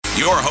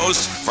your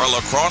host for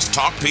Lacrosse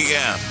Talk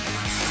PM,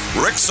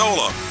 Rick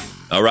Sola.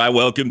 All right,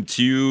 welcome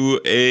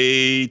to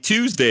a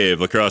Tuesday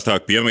of Lacrosse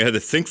Talk PM. We had to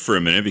think for a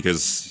minute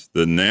because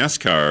the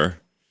NASCAR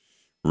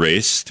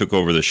race took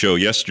over the show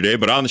yesterday.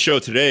 But on the show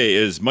today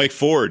is Mike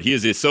Ford. He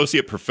is the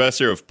Associate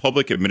Professor of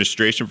Public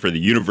Administration for the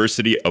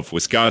University of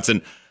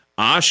Wisconsin,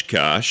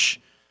 Oshkosh.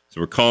 So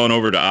we're calling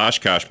over to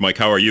Oshkosh. Mike,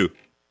 how are you?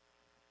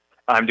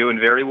 I'm doing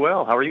very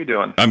well. How are you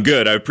doing? I'm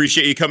good. I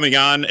appreciate you coming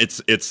on. It's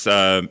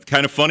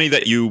kind of funny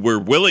that you were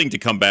willing to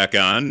come back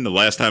on. The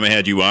last time I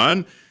had you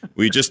on,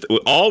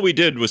 all we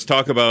did was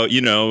talk about,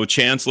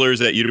 chancellors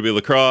at UW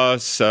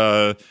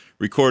Lacrosse,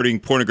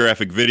 recording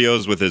pornographic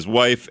videos with his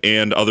wife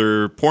and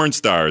other porn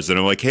stars. And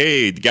I'm like,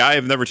 hey, the guy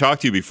I've never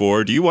talked to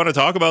before, do you want to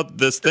talk about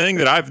this thing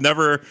that I've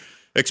never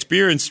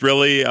experienced,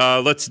 really?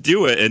 Let's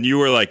do it. And you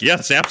were like,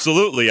 yes,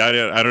 absolutely. I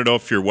don't know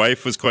if your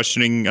wife was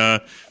questioning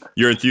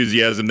your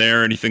enthusiasm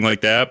there or anything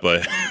like that,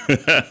 but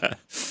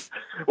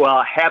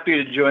well, happy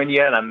to join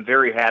you, and I'm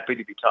very happy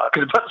to be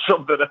talking about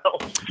something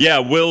else. Yeah,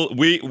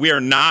 we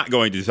are not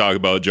going to talk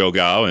about Joe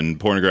Gao and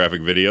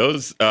pornographic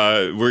videos.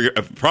 We're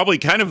probably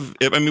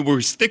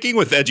we're sticking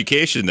with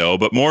education though,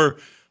 but more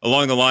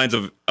along the lines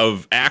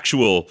of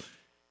actual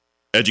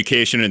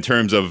education in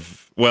terms of,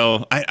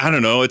 well, I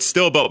don't know. It's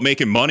still about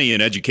making money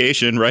in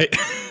education, right?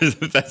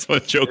 That's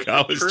what Joe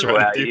Gao is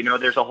trying to do.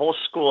 There's a whole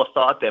school of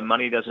thought that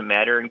money doesn't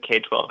matter in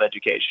K-12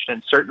 education.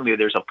 And certainly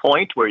there's a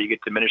point where you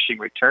get diminishing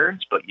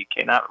returns, but you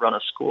cannot run a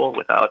school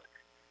without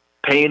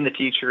paying the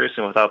teachers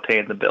and without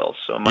paying the bills.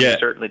 So money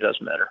certainly does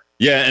matter.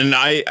 Yeah, and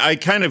I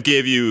kind of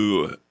gave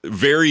you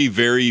very,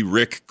 very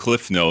Rick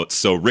Cliff Notes.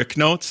 So Rick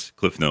Notes?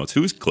 Cliff Notes.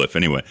 Who's Cliff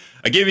anyway?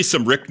 I gave you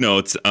some Rick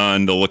Notes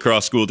on the La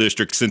Crosse School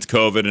District since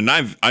COVID, and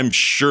I'm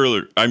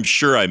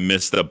sure I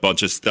missed a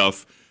bunch of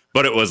stuff,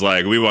 but it was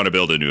like, we want to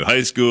build a new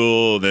high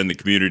school, then the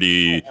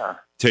community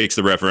takes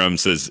the referendum,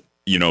 says,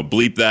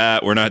 bleep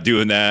that, we're not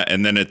doing that,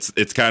 and then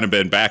it's kind of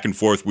been back and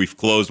forth. We've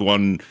closed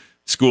one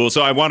school.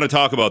 So I want to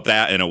talk about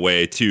that in a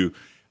way too,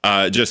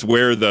 just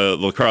where the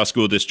La Crosse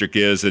School District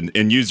is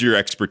and use your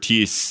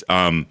expertise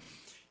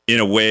in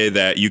a way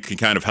that you can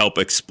kind of help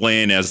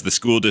explain as the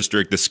school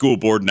district. The school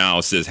board now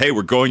says, hey,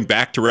 we're going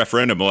back to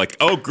referendum. I'm like,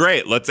 oh,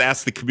 great. Let's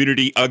ask the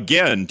community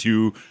again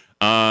to,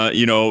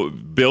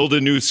 build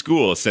a new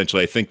school,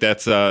 essentially. I think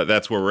that's where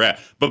we're at.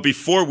 But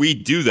before we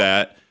do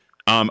that,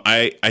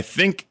 I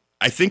think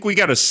we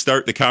got to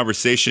start the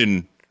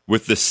conversation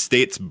with the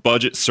state's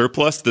budget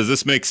surplus. Does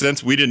this make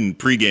sense? We didn't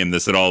pregame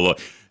this at all.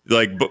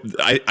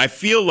 I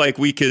feel like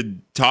we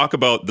could talk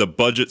about the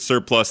budget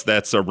surplus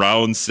that's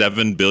around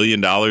 $7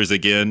 billion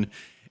again,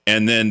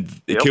 and then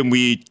can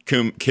we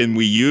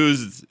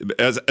use,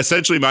 as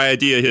essentially my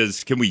idea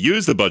is, can we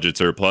use the budget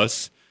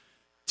surplus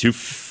to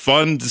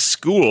fund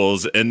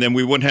schools, and then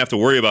we wouldn't have to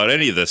worry about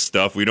any of this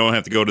stuff. We don't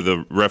have to go to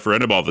the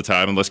referendum all the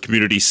time unless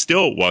communities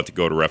still want to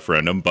go to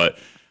referendum, but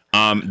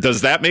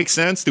does that make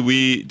sense? Do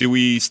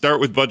we start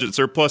with budget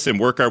surplus and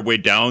work our way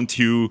down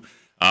to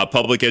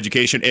public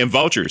education and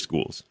voucher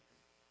schools?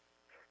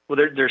 Well,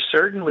 there's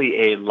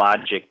certainly a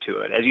logic to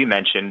it. As you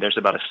mentioned, there's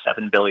about a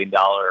 $7 billion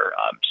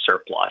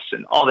surplus,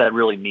 and all that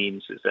really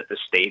means is that the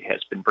state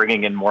has been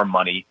bringing in more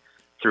money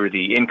through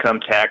the income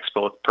tax,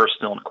 both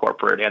personal and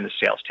corporate, and the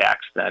sales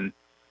tax than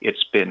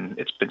it's been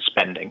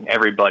spending.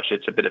 Every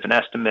budget's a bit of an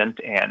estimate,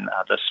 and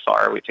thus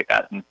far we've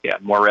gotten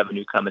more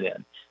revenue coming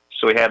in.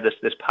 So we have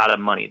this pot of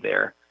money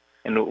there.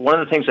 And one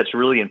of the things that's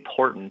really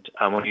important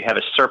when you have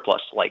a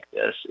surplus like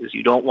this is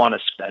you don't want to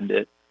spend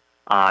it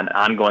on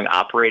ongoing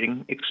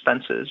operating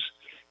expenses.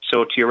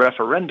 So to your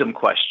referendum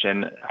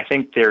question, I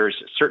think there's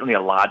certainly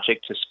a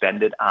logic to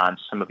spend it on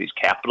some of these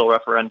capital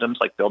referendums,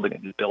 like building a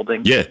new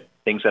building,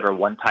 things that are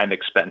one-time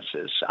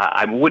expenses.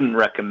 I wouldn't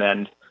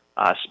recommend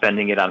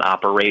spending it on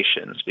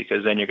operations,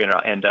 because then you're going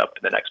to end up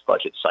in the next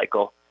budget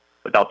cycle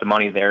without the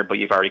money there, but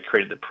you've already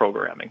created the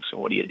programming. So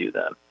what do you do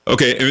then?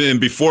 Okay,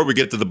 and before we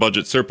get to the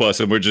budget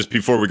surplus, and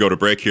before we go to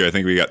break here, I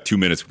think we got 2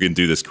 minutes. We can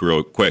do this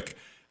real quick.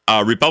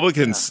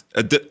 Republicans,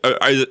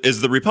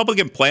 is the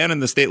Republican plan in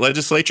the state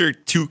legislature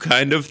to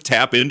kind of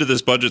tap into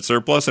this budget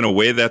surplus in a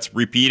way that's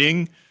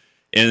repeating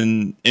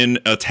in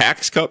a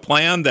tax cut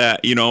plan that,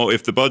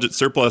 if the budget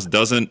surplus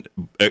doesn't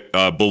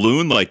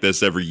balloon like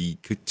this every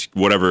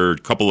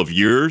couple of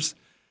years,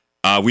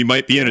 we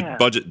might be in a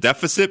budget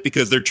deficit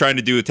because they're trying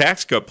to do a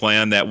tax cut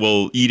plan that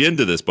will eat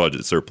into this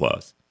budget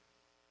surplus.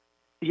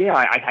 Yeah,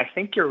 I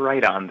think you're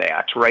right on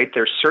that, right?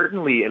 There's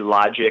certainly a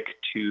logic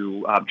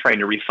to trying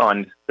to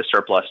refund the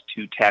surplus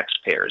to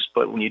taxpayers,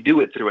 but when you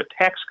do it through a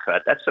tax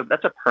cut, that's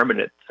a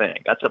permanent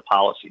thing. That's a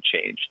policy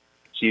change.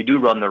 So you do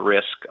run the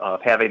risk of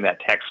having that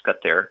tax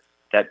cut there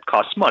that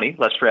costs money,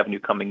 less revenue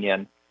coming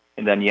in,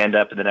 and then you end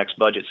up in the next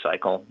budget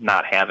cycle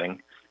not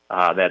having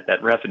that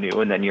revenue,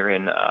 and then you're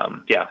in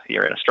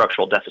a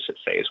structural deficit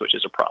phase, which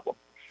is a problem.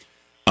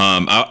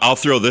 I'll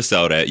throw this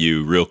out at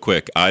you real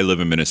quick. I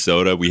live in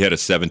Minnesota. We had a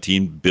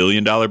 $17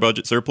 billion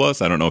budget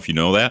surplus. I don't know if you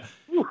know that.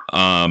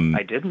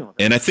 I did know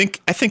that. And I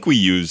think we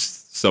used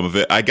some of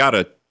it. I got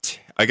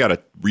a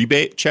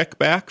rebate check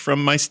back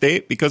from my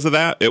state because of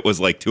that. It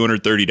was like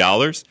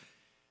 $230.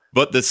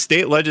 but the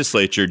state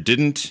legislature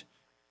didn't.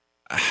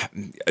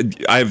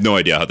 I have no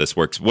idea how this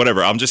works.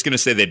 Whatever. I'm just going to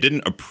say they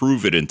didn't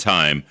approve it in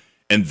time,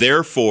 and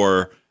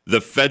therefore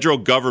the federal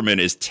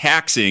government is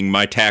taxing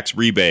my tax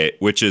rebate,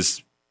 which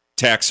is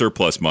tax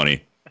surplus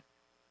money.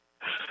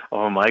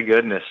 Oh my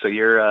goodness! So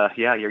you're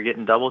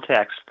getting double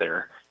taxed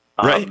there.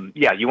 Right.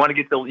 Yeah, you want to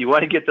get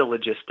the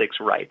logistics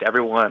right.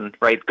 Everyone,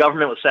 right?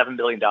 Government with $7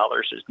 billion.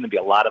 There's going to be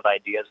a lot of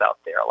ideas out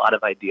there, a lot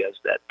of ideas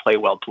that play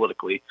well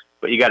politically,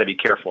 but you got to be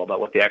careful about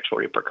what the actual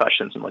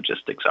repercussions and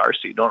logistics are,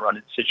 so you don't run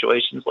into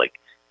situations like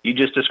you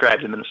just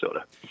described in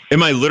Minnesota.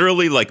 Am I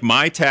literally like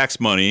my tax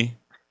money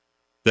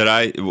that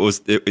I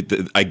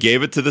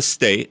gave it to the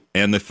state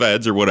and the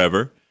feds or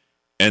whatever,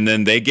 and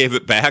then they gave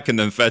it back, and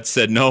then the feds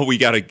said, "No, we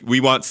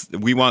want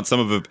some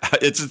of it."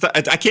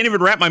 I can't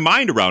even wrap my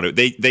mind around it.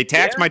 They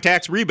tax my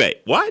tax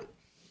rebate. What?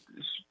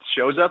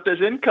 Shows up as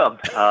income.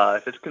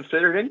 If it's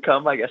considered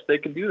income, I guess they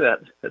can do that.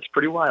 That's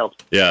pretty wild.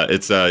 Yeah,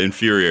 it's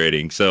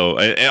infuriating. So,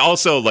 and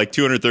also like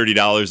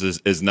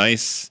 $230 is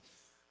nice,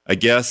 I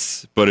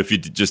guess. But if you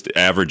just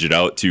average it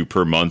out to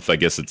per month, I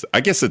guess it's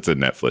a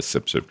Netflix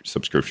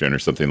subscription or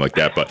something like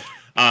that. But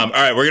all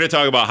right, we're going to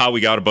talk about how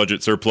we got a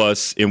budget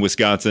surplus in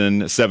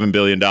Wisconsin, $7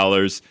 billion,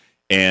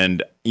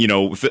 and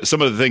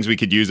some of the things we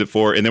could use it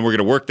for, and then we're going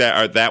to work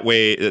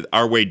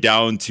our way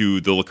down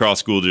to the La Crosse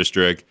School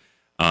District.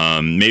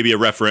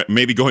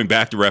 Maybe going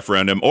back to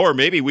referendum, or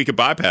maybe we could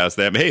bypass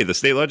them. Hey, the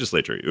state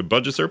legislature,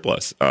 budget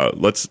surplus.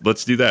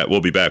 Let's do that. We'll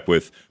be back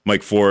with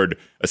Mike Ford,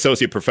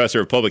 Associate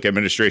Professor of Public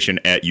Administration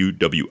at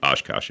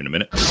UW-Oshkosh in a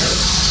minute.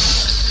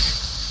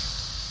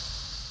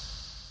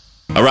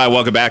 All right,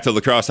 welcome back to La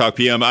Crosse Talk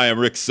PM. I am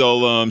Rick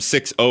Solom.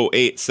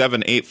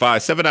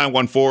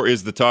 608-785-7914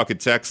 is the talk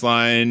and text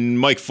line.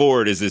 Mike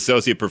Ford is the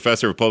Associate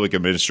Professor of Public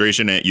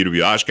Administration at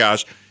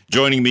UW-Oshkosh.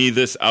 Joining me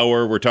this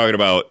hour, we're talking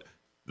about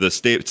the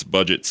state's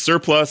budget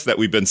surplus that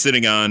we've been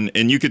sitting on.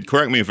 And you could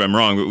correct me if I'm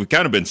wrong, but we've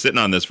kind of been sitting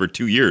on this for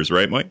 2 years,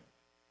 right, Mike?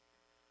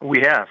 We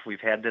have. We've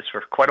had this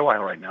for quite a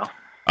while right now.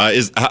 I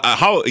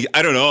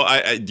don't know.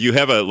 Do you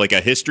have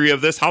a history of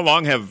this? How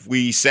long have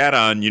we sat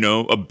on,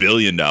 $1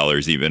 billion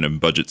even in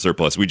budget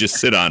surplus? We just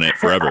sit on it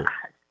forever.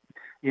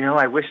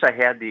 I wish I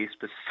had the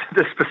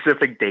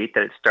specific date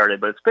that it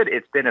started, but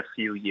it's been a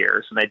few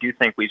years, and I do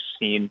think we've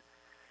seen,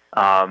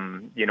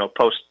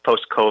 post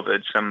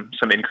COVID,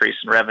 some increase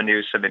in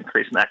revenue, some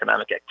increase in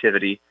economic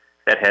activity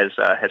that has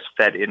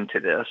fed into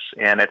this,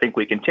 and I think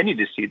we continue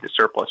to see the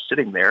surplus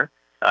sitting there.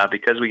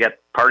 Because we got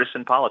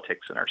partisan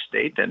politics in our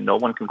state, and no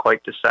one can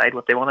quite decide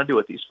what they want to do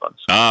with these funds.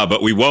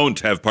 But we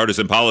won't have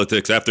partisan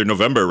politics after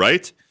November,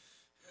 right?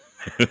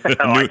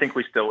 I think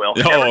we still will.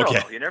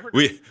 Okay. You never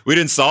know. We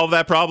didn't solve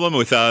that problem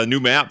with new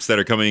maps that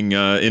are coming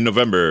in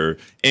November.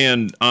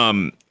 And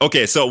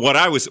okay, so what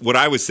I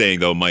was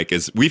saying though, Mike,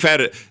 is we've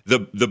had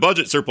the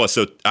budget surplus.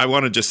 So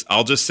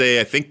I'll just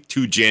say I think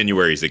 2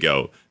 Januaries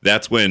ago,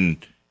 that's when.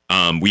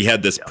 We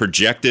had this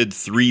projected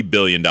 $3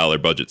 billion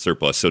budget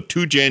surplus. So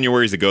 2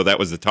 Januaries ago, that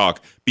was the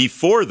talk.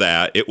 Before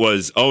that, it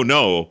was, oh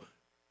no,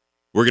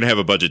 we're going to have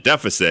a budget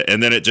deficit.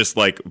 And then it just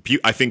I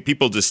think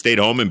people just stayed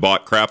home and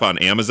bought crap on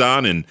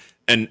Amazon. And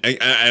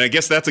I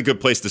guess that's a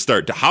good place to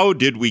start. How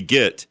did we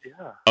get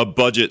a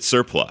budget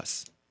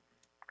surplus?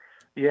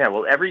 Yeah,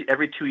 well,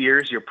 every 2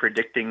 years, you're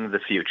predicting the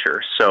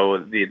future. So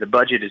the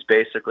budget is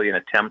basically an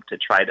attempt to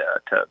try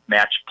to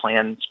match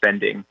planned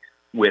spending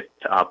with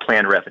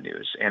planned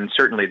revenues. And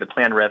certainly the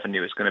planned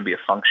revenue is going to be a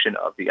function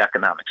of the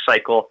economic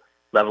cycle,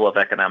 level of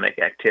economic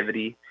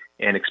activity,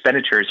 and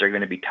expenditures are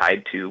going to be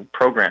tied to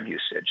program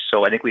usage.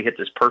 So I think we hit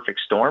this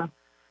perfect storm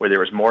where there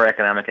was more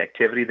economic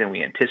activity than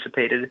we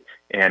anticipated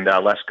and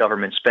less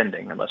government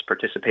spending and less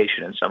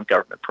participation in some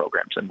government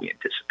programs than we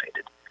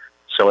anticipated.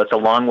 So it's a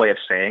long way of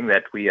saying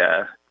that we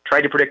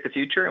tried to predict the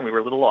future and we were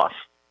a little off.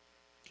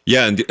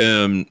 Yeah,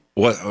 and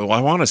what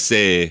I want to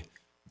say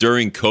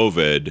during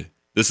COVID,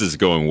 this is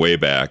going way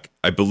back,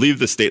 I believe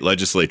the state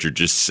legislature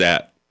just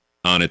sat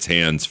on its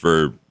hands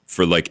for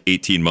like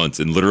 18 months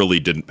and literally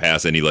didn't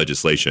pass any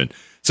legislation.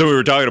 So we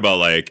were talking about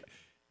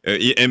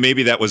and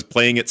maybe that was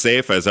playing it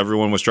safe as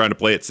everyone was trying to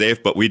play it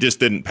safe, but we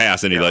just didn't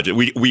pass any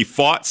We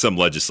fought some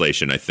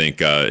legislation, I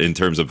think, in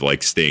terms of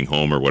staying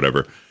home or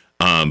whatever.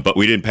 But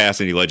we didn't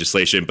pass any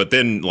legislation. But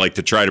then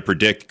to try to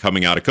predict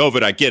coming out of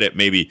COVID, I get it.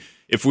 Maybe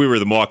if we were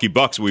the Milwaukee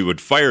Bucks, we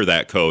would fire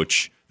that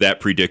coach, that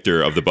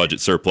predictor of the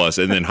budget surplus,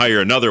 and then hire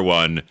another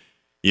one,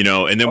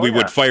 and then we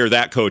would fire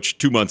that coach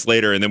 2 months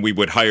later, and then we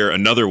would hire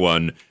another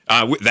one.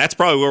 That's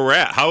probably where we're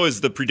at. How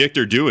is the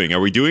predictor doing? Are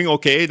we doing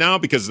okay now?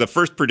 Because the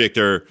first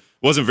predictor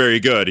wasn't very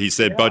good. He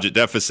said budget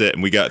deficit,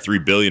 and we got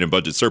 $3 billion in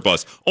budget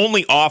surplus,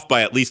 only off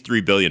by at least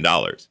 $3 billion.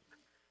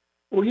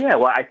 Well, yeah.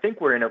 Well, I think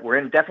we're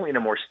definitely in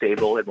a more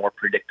stable and more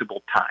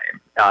predictable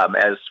time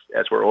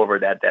as we're over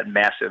that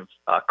massive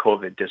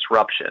COVID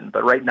disruption.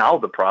 But right now,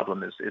 the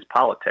problem is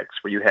politics,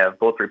 where you have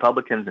both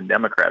Republicans and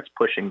Democrats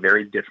pushing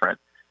very different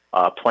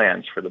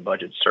plans for the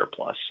budget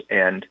surplus.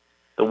 And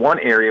the one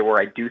area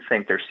where I do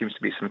think there seems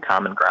to be some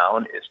common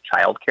ground is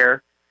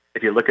childcare.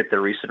 If you look at the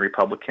recent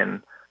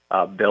Republican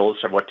bills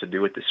of what to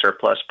do with the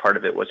surplus, part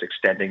of it was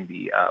extending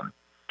the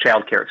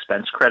child care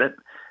expense credit,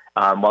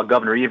 while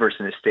Governor Evers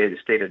in his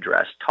state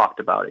address talked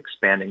about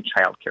expanding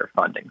child care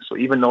funding. So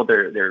even though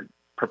they're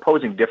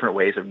proposing different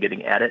ways of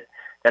getting at it,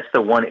 that's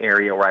the one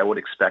area where I would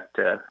expect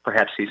to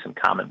perhaps see some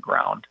common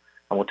ground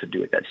on what to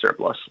do with that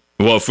surplus.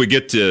 Well, if we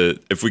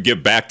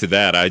get back to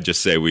that, I'd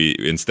just say we,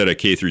 instead of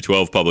K through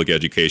 12 public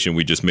education,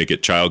 we just make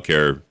it child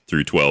care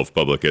through 12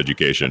 public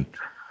education.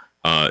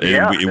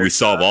 And we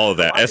solve all of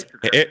that.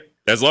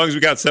 As long as we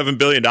got $7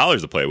 billion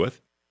to play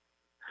with.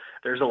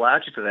 There's a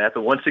logic to that,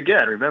 but once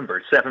again, remember,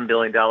 it's $7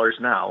 billion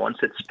now. Once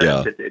it's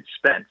spent, it's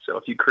spent. So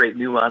if you create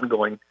new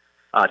ongoing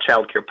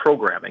child care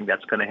programming,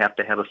 that's going to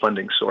have a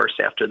funding source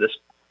after this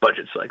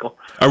budget cycle.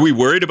 Are we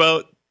worried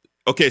about?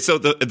 Okay, so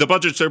the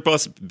budget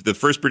surplus, the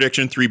first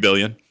prediction, $3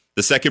 billion.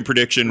 The second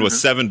prediction was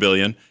 $7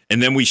 billion,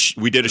 and then we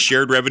did a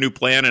shared revenue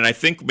plan, and I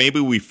think maybe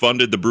we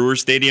funded the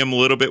Brewers Stadium a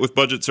little bit with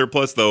budget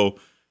surplus, though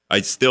I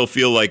still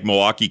feel like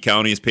Milwaukee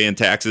County is paying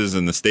taxes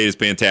and the state is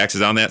paying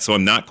taxes on that, so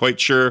I'm not quite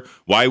sure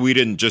why we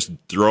didn't just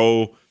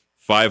throw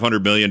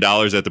 $500 million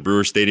at the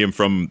Brewers Stadium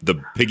from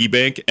the piggy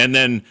bank, and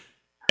then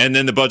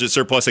the budget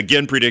surplus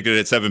again predicted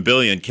at $7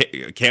 billion.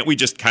 Can't we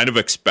just kind of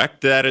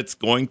expect that it's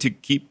going to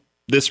keep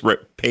this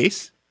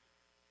pace?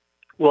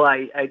 Well,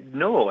 I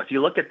know if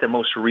you look at the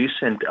most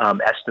recent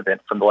estimate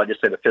from the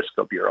Legislative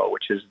Fiscal Bureau,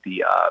 which is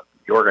the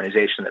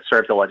organization that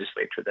serves the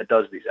legislature that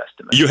does these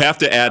estimates. You have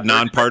to add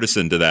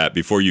nonpartisan to that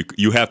before you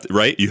have to,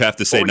 right? You have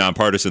to say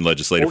nonpartisan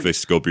Legislative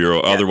Fiscal Bureau.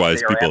 Yeah,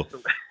 otherwise, people.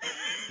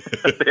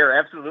 They are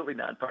absolutely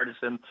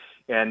nonpartisan,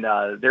 and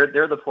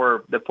they're the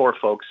poor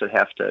folks that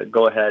have to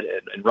go ahead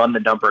and run the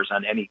numbers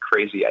on any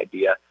crazy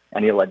idea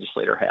any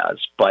legislator has.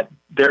 But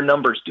their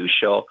numbers do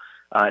show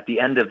at the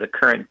end of the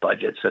current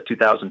budget, so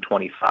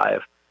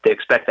 2025, they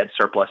expect that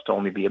surplus to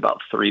only be about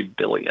 $3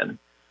 billion.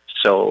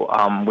 So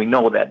we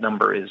know that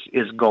number is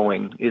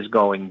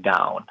going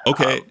down.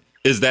 Okay,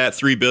 is that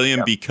 $3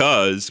 billion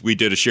because we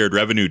did a shared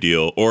revenue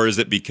deal, or is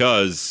it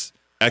because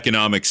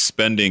economic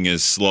spending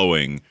is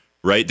slowing?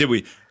 Right? Did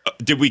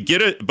we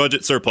get a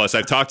budget surplus?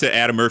 I've talked to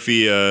Adam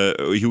Murphy,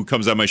 who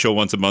comes on my show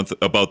once a month,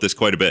 about this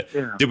quite a bit.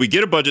 Yeah. Did we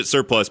get a budget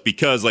surplus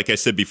because, like I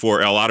said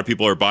before, a lot of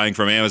people are buying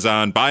from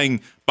Amazon, buying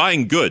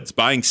goods,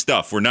 buying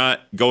stuff. We're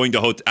not going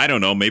to I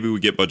don't know. Maybe we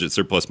get budget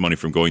surplus money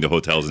from going to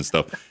hotels and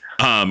stuff,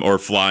 or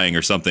flying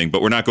or something.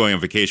 But we're not going on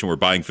vacation. We're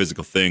buying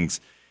physical things,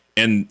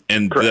 and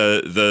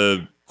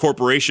the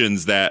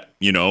corporations that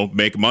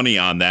make money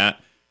on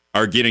that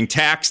are getting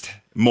taxed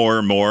more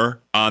and more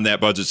on that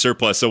budget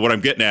surplus. So what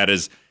I'm getting at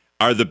is,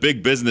 are the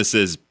big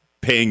businesses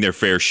paying their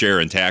fair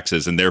share in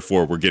taxes, and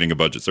therefore we're getting a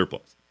budget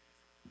surplus?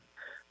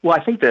 Well,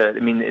 I think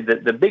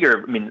the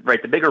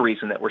bigger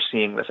reason that we're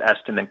seeing this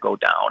estimate go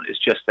down is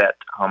just that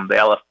the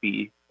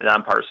LFB, the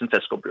Nonpartisan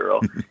Fiscal Bureau,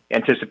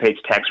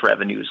 anticipates tax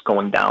revenues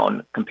going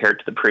down compared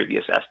to the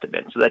previous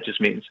estimate. So that just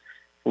means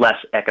less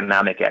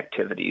economic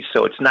activity.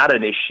 So it's not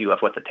an issue of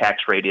what the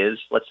tax rate is.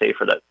 Let's say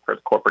for the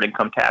corporate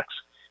income tax,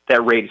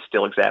 that rate is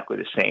still exactly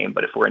the same.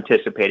 But if we're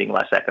anticipating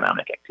less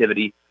economic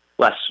activity,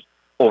 less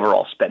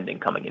overall spending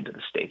coming into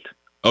the state.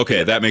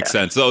 Okay, that makes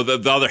sense. So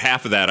the other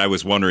half of that, I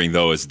was wondering,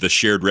 though, is the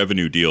shared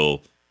revenue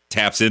deal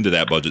taps into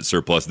that budget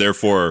surplus.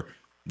 Therefore,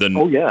 you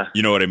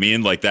know what I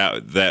mean? Like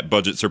that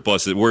budget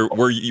surplus,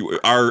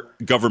 our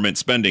government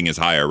spending is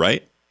higher,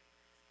 right?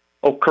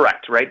 Oh,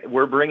 correct, right?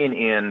 We're bringing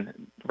in,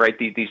 right,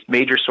 these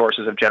major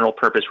sources of general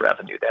purpose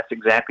revenue. That's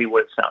exactly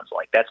what it sounds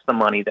like. That's the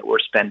money that we're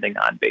spending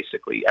on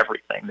basically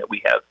everything that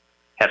we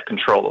have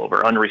control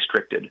over,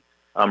 unrestricted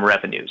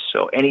revenues.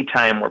 So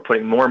anytime we're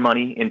putting more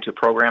money into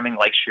programming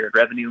like shared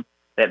revenue,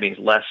 that means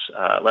less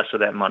of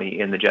that money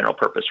in the general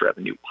purpose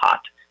revenue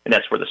pot, and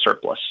that's where the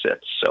surplus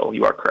sits. So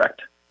you are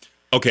correct.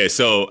 Okay,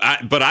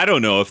 but I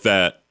don't know if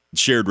that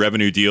shared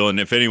revenue deal, and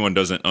if anyone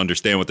doesn't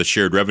understand what the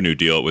shared revenue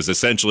deal, it was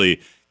essentially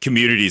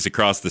communities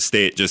across the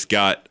state just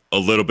got a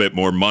little bit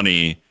more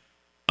money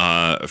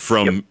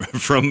from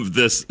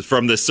this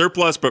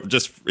surplus, but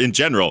just in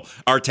general,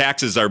 our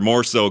taxes are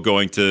more so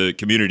going to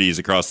communities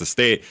across the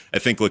state. I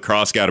think La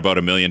Crosse got about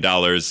 $1 million.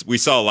 We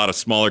saw a lot of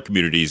smaller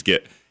communities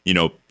get,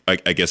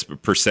 I guess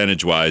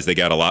percentage-wise, they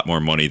got a lot more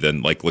money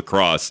than like La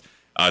Crosse.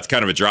 It's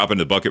kind of a drop in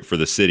the bucket for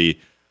the city.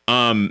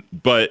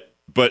 But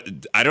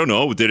I don't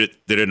know. Did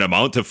it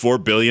amount to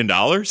 $4 billion?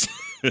 Not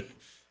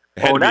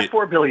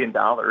 $4 billion,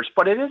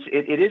 but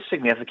it is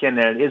significant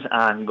and it is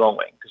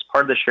ongoing because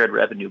part of the shared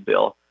revenue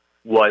bill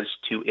was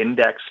to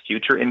index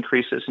future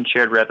increases in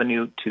shared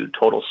revenue to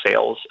total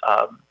sales,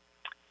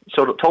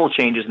 total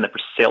changes in the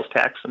sales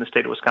tax in the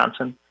state of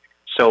Wisconsin.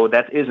 So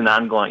that is an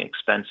ongoing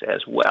expense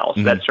as well.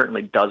 So that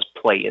certainly does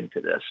play into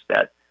this,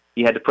 that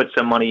you had to put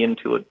some money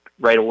into it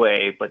right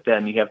away, but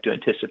then you have to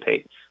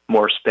anticipate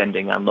more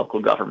spending on local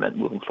government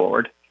moving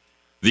forward.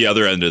 The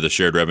other end of the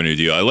shared revenue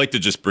deal, I like to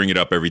just bring it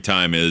up every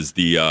time, is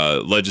the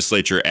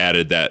legislature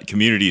added that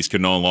communities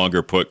can no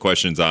longer put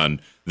questions on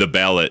the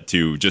ballot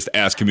to just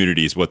ask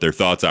communities what their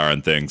thoughts are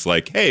on things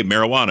like, hey,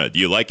 marijuana, do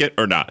you like it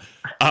or not?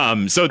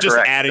 So just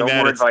Correct. adding no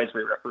that, more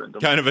advisory referendum.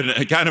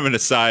 kind of an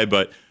aside,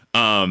 but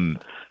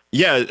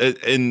yeah,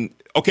 and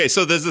okay,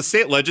 so does the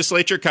state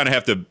legislature kind of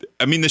have to,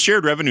 I mean, the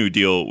shared revenue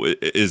deal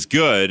is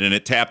good and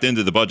it tapped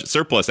into the budget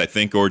surplus, I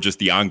think, or just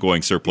the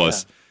ongoing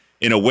surplus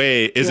in a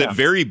way. Is it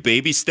very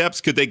baby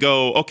steps? Could they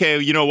go, okay,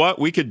 you know what?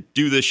 We could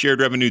do this shared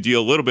revenue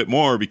deal a little bit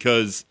more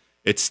because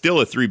it's still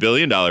a $3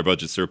 billion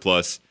budget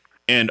surplus.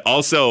 And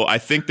also, I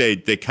think they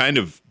kind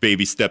of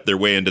baby step their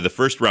way into the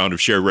first round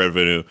of shared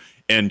revenue,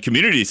 and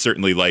communities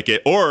certainly like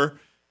it. Or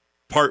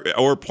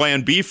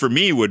plan B for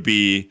me would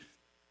be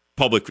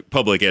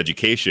public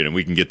education, and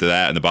we can get to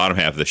that in the bottom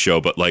half of the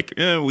show. But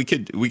we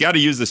got to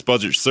use this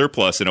budget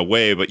surplus in a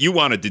way. But you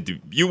want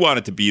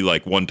it to be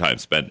like one-time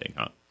spending,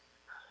 huh?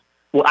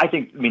 Well,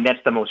 I mean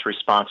that's the most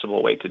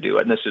responsible way to do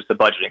it, and this is the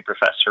budgeting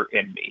professor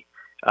in me.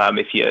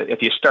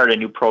 If you start a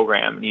new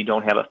program and you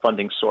don't have a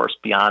funding source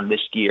beyond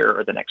this year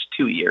or the next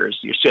 2 years,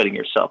 you're setting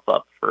yourself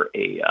up for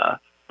a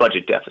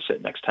budget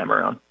deficit next time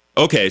around.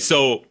 Okay,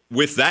 so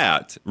with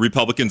that,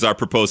 Republicans are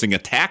proposing a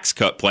tax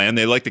cut plan.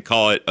 They like to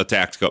call it a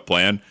tax cut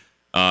plan,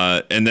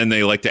 and then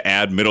they like to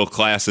add middle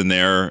class in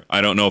there.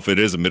 I don't know if it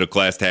is a middle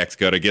class tax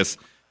cut. I guess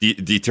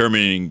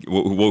determining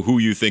who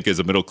you think is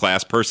a middle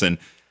class person.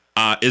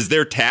 Is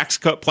their tax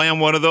cut plan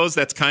one of those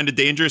that's kind of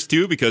dangerous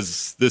too?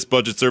 Because this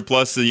budget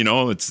surplus,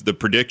 it's the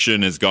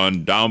prediction has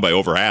gone down by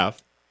over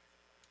half.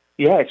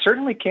 Yeah, it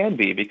certainly can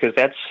be, because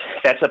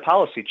that's a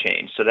policy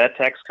change. So that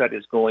tax cut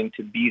is going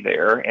to be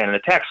there, and a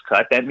tax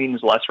cut, that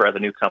means less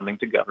revenue coming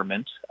to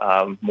government,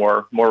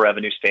 more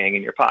revenue staying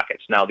in your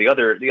pockets. Now, the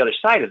other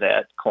side of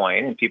that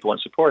coin, and people in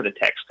support of the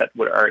tax cut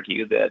would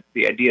argue that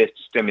the idea is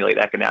to stimulate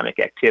economic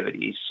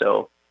activity,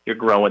 so you're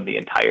growing the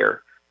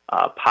entire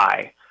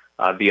pie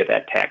via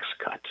that tax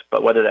cut.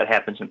 But whether that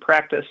happens in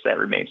practice, that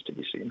remains to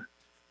be seen.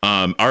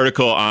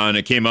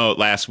 It came out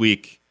last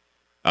week,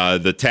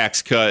 the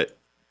tax cut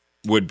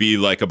would be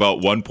like about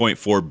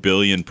 $1.4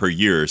 billion per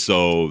year.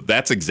 So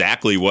that's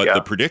exactly what the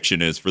prediction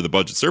is for the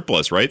budget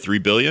surplus, right?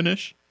 $3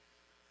 billion-ish?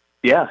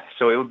 Yeah.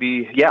 So it would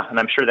be, and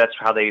I'm sure that's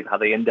how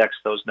they index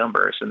those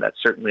numbers, and that's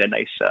certainly a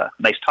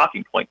nice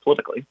talking point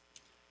politically.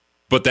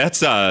 But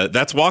that's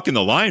walking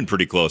the line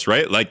pretty close,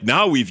 right? Like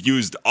now we've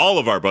used all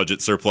of our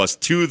budget surplus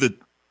to the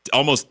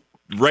almost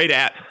right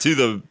to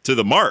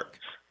the mark.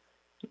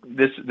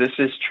 This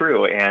is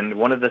true, and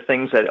one of the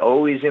things that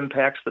always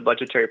impacts the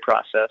budgetary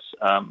process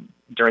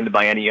during the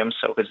biennium,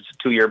 so because it's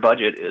a 2-year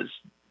budget, is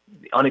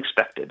the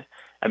unexpected.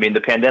 I mean,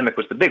 the pandemic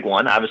was the big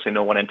one. Obviously,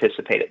 no one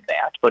anticipated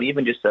that, but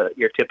even just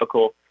your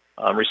typical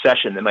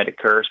recession that might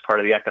occur as part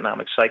of the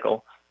economic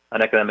cycle,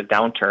 an economic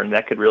downturn,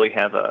 that could really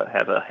have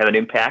an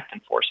impact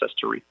and force us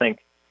to rethink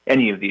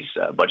any of these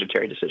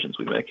budgetary decisions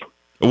we make.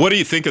 What do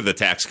you think of the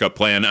tax cut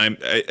plan?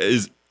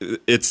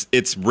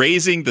 It's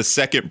raising the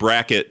second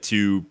bracket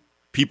to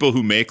people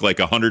who make like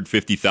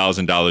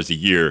 $150,000 a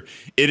year.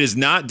 It is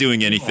not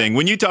doing anything.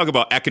 When you talk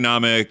about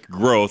economic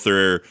growth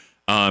or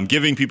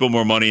giving people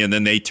more money and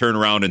then they turn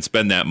around and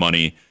spend that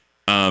money,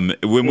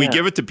 when we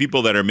give it to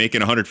people that are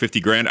making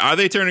 $150,000, are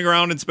they turning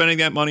around and spending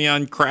that money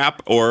on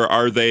crap, or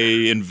are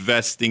they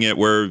investing it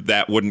where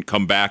that wouldn't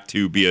come back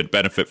to be a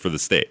benefit for the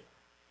state?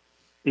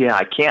 Yeah,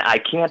 I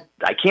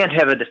can't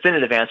have a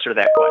definitive answer to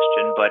that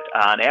question, but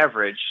on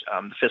average,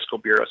 the Fiscal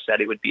Bureau said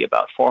it would be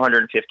about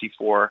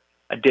 $454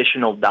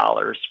 additional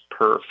dollars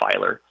per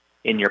filer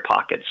in your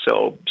pocket.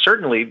 So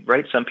certainly,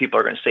 right, some people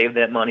are going to save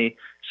that money.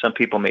 Some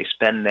people may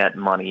spend that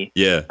money.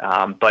 Yeah.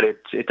 But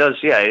it does.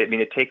 Yeah. I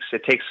mean, it takes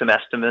some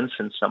estimates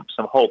and some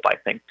hope, I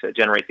think, to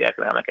generate the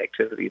economic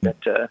activity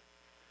that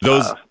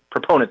those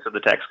proponents of the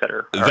tax cut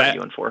are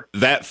arguing for.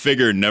 That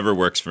figure never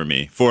works for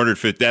me.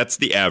 450. That's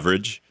the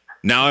average.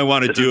 Now I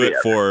want to do it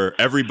for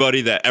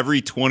everybody that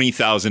every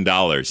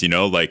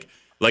 $20,000.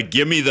 Like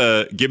give me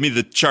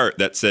the chart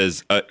that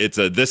says it's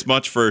this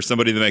much for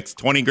somebody that makes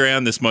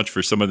 $20,000, this much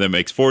for someone that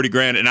makes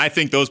 $40,000, and I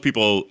think those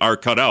people are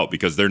cut out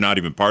because they're not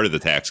even part of the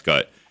tax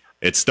cut.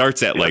 It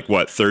starts at like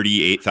what,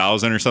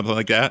 38,000 or something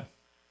like that.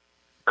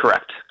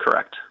 Correct.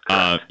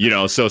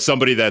 So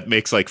somebody that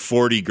makes like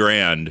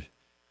 $40,000,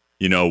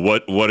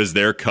 what is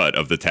their cut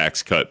of the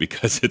tax cut?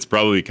 Because it's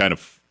probably kind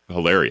of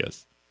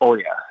hilarious. Oh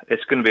yeah,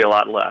 it's going to be a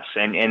lot less.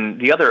 And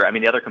the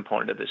other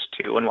component of this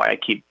too, and why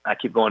I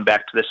keep going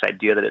back to this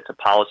idea that it's a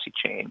policy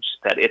change,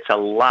 that it's a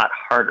lot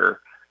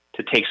harder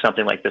to take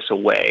something like this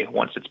away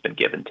once it's been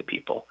given to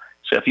people.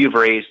 So if you've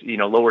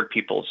lowered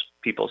people's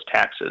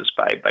taxes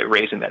by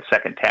raising that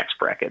second tax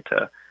bracket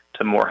to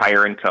more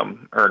higher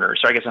income earners,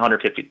 so I guess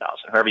 150,000,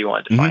 however you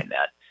want to define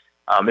that,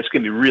 it's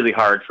going to be really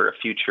hard for a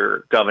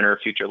future governor,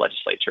 future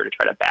legislature to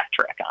try to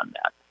backtrack on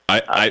that.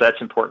 So that's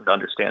important to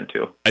understand,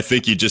 too. I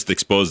think you just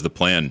exposed the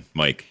plan,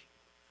 Mike.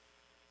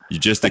 You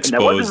just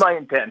exposed... That wasn't my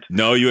intent.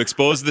 No, you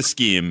exposed the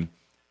scheme.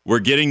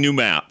 We're getting new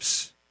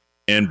maps.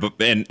 And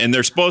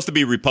they're supposed to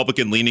be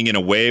Republican-leaning in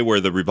a way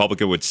where the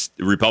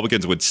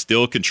Republicans would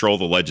still control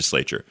the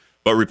legislature.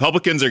 But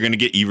Republicans are going to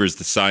get Evers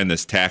to sign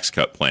this tax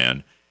cut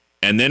plan.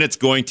 And then it's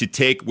going to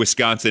take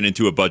Wisconsin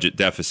into a budget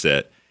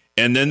deficit.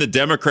 And then the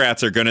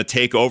Democrats are going to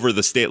take over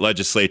the state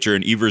legislature,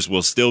 and Evers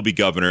will still be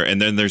governor. And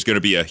then there's going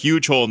to be a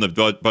huge hole in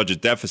the budget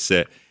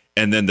deficit.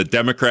 and then the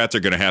Democrats are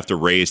going to have to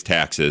raise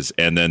taxes,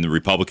 and then the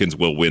Republicans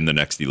will win the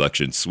next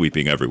election,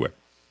 sweeping everywhere.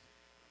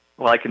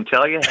 Well, I can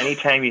tell you,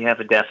 anytime you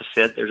have a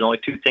deficit, there's only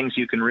two things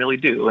you can really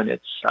do, and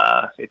it's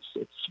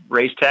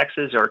raise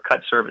taxes or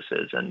cut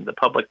services, and the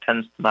public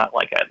tends to not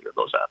like either of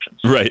those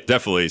options. Right,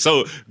 definitely.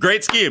 So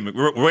great scheme.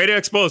 Way to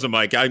expose them,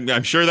 Mike.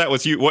 I'm sure that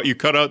was what you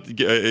cut out.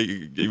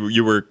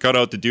 You were cut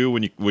out to do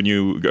when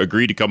you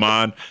agreed to come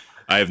on.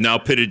 I have now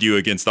pitted you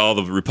against all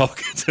the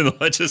Republicans in the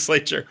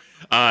legislature.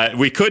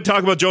 We could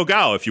talk about Joe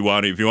Gao if you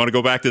want. If you want to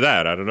go back to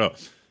that, I don't know.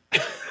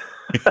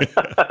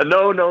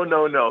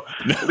 No.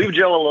 Leave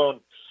Joe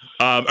alone.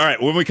 All right,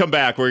 when we come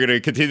back, we're going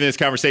to continue this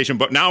conversation,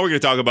 but now we're going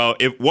to talk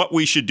about what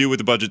we should do with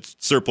the budget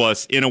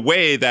surplus in a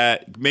way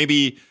that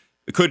maybe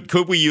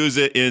could we use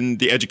it in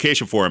the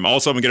education forum.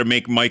 Also, I'm going to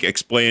make Mike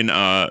explain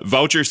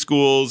voucher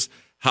schools,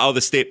 how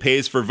the state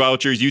pays for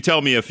vouchers. You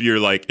tell me if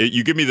you're like,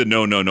 you give me the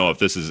no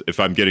if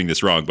I'm getting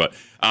this wrong, but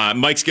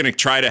Mike's going to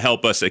try to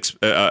help us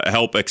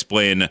help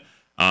explain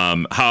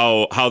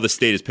how the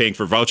state is paying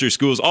for voucher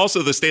schools.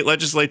 Also, the state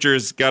legislature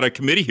has got a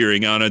committee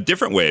hearing on a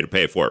different way to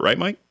pay for it, right,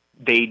 Mike?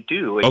 They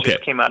do. It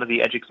just came out of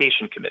the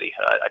Education Committee,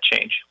 a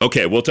change.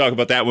 Okay, we'll talk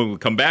about that when we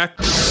come back.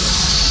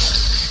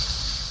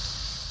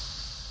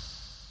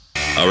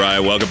 All right,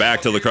 welcome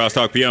back to La Crosse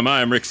Talk PM.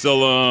 I'm Rick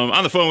Stillum.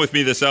 On the phone with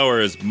me this hour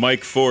is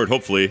Mike Ford,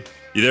 hopefully.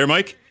 You there,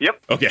 Mike?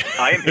 Yep. Okay.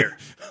 I am here.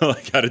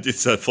 I got to do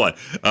that fly.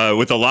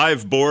 With a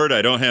live board,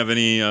 I don't have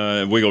any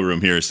wiggle room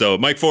here. So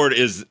Mike Ford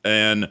is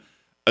an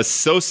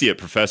associate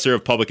professor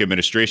of public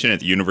administration at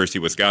the University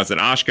of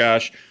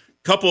Wisconsin-Oshkosh.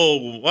 A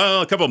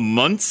couple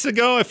months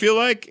ago, I feel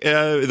like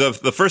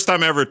the first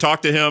time I ever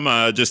talked to him,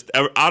 just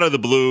out of the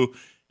blue,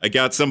 I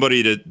got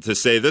somebody to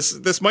say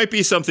this might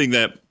be something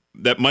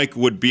that Mike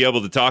would be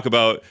able to talk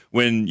about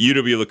when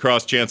UW La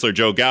Crosse Chancellor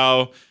Joe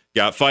Gao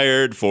got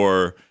fired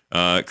for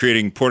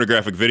creating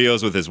pornographic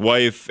videos with his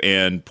wife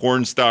and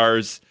porn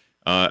stars,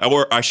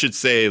 or I should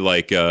say,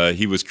 like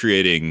he was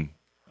creating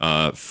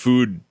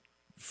food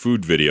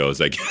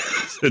videos, I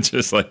guess. It's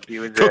just like he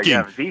was,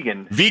 cooking,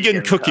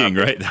 vegan cooking,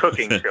 right?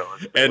 Cooking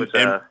shows. It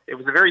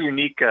was a very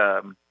unique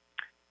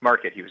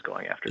market he was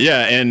going after.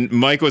 Yeah, and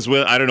Mike was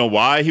I don't know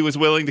why he was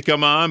willing to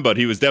come on, but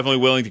he was definitely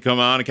willing to come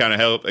on and kind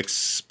of help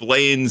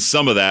explain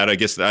some of that. I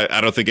guess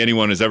I don't think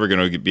anyone is ever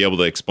going to be able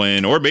to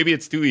explain, or maybe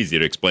it's too easy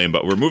to explain,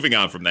 but we're moving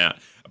on from that.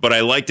 But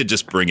I like to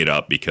just bring it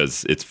up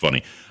because it's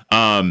funny.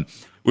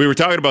 We were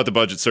talking about the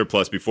budget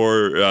surplus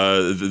before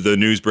the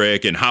news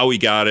break and how we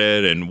got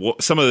it and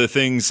some of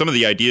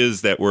the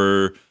ideas that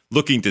we're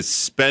looking to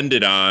spend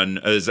it on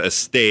as a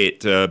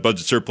state.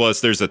 Budget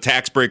surplus, there's a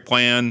tax break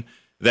plan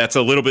that's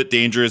a little bit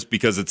dangerous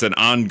because it's an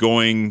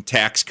ongoing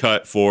tax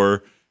cut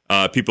for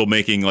people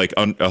making like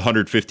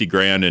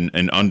 $150,000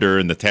 and under,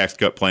 and the tax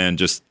cut plan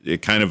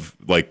it kind of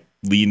like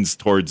leans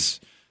towards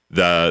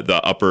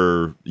the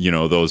upper,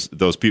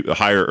 those people,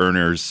 higher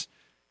earners.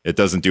 It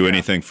doesn't do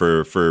anything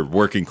for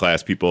working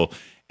class people.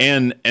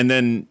 And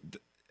then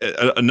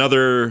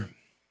another,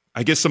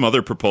 I guess some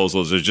other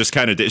proposals are just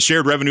kind of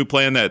shared revenue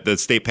plan that the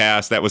state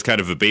passed. That was kind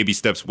of a baby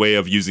steps way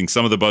of using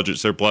some of the budget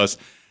surplus.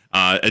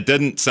 It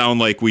didn't sound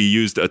like we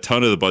used a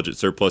ton of the budget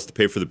surplus to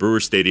pay for the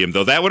Brewers Stadium,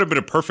 though that would have been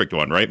a perfect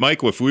one, right,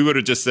 Mike? If we would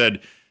have just said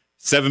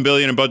 $7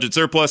 billion in budget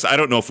surplus, I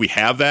don't know if we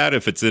have that.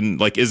 If it's in,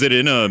 like, is it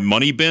in a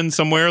money bin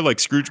somewhere, like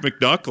Scrooge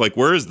McDuck? Like,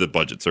 where is the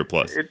budget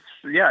surplus? It's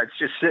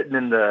just sitting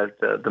in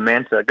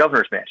the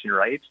governor's mansion,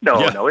 right?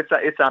 No,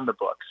 it's on the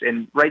books,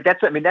 and right.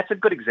 That's a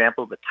good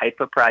example of the type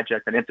of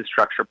project, an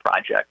infrastructure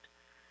project,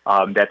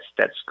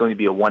 that's going to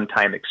be a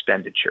one-time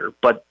expenditure.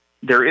 But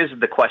there is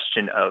the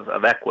question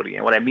of equity,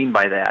 and what I mean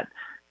by that,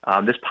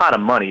 this pot of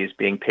money is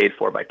being paid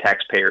for by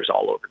taxpayers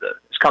all over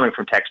it's coming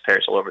from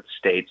taxpayers all over the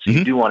state. So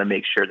you do want to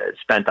make sure that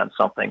it's spent on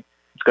something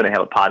that's going to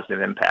have a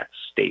positive impact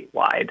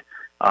statewide.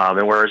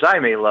 And whereas I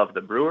may love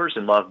the Brewers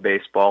and love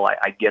baseball,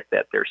 I get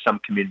that there's some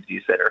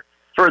communities that are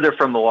further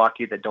from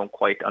Milwaukee that don't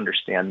quite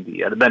understand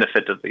the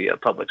benefit of the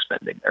public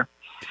spending there.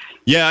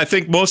 Yeah, I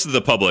think most of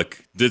the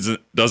public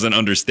doesn't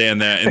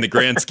understand that in the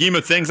grand scheme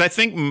of things. I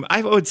think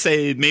I would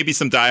say maybe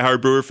some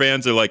diehard Brewer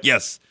fans are like,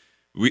 yes,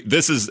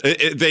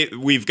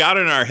 we've got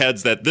it in our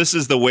heads that this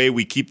is the way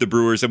we keep the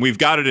Brewers, and we've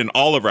got it in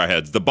all of our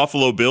heads. The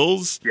Buffalo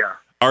Bills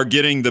are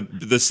getting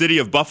the city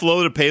of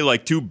Buffalo to pay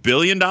like $2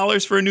 billion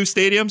for a new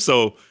stadium.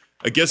 So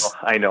I guess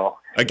I know.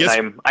 I guess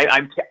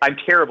I'm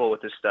terrible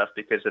with this stuff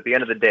because at the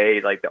end of the day,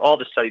 like all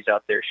the studies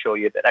out there show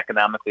you that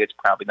economically it's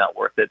probably not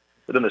worth it.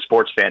 But then the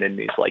sports fan in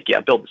me is like,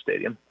 yeah, build the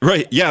stadium.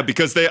 Right? Yeah,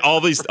 because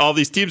all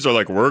these teams are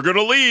like, we're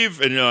gonna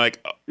leave, and you're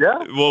like,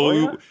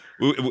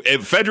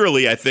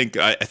 federally, I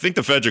think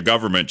the federal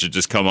government should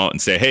just come out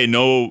and say, hey,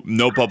 no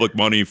public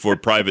money for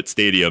private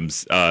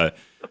stadiums.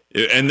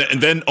 And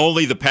then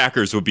only the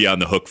Packers would be on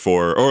the hook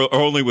or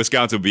only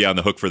Wisconsin would be on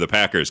the hook for the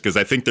Packers, because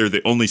I think they're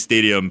the only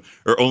stadium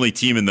or only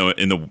team in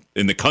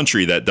the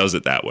country that does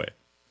it that way.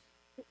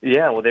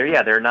 Yeah, well, they're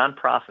a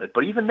nonprofit,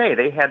 but even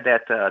they had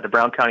that the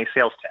Brown County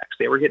sales tax.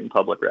 They were getting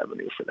public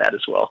revenue for that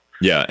as well.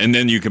 Yeah, and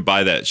then you can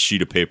buy that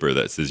sheet of paper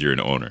that says you're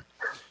an owner.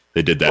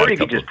 They did that. Or you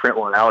could just print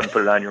one out and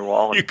put it on your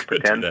wall and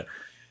pretend.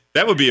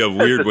 That would be a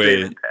weird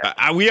way. saving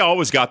tax. We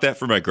always got that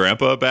for my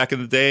grandpa back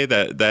in the day.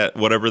 That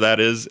whatever that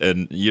is,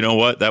 and you know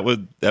what? That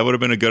would have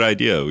been a good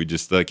idea. We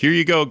just like, here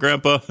you go,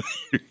 Grandpa.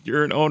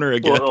 You're an owner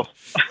again. Well,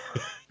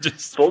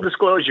 Just full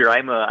disclosure,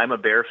 I'm a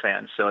Bear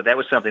fan, so that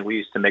was something we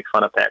used to make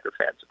fun of Packer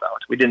fans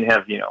about. We didn't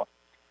have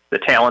the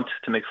talent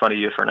to make fun of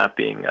you for not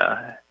being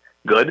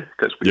good,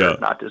 because we were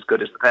not as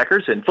good as the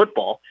Packers in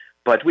football.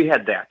 But we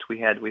had that. We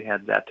had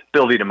that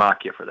ability to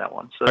mock you for that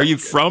one. So are you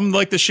from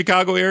like the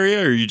Chicago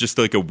area, or are you just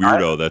like a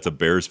weirdo that's a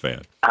Bears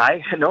fan?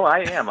 I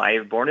am. I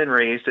was born and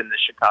raised in the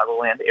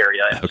Chicagoland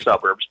area in the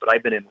suburbs, but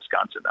I've been in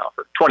Wisconsin now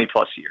for 20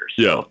 plus years.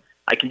 So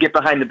I can get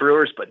behind the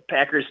Brewers, but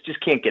Packers just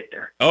can't get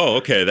there. Oh,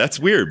 okay, that's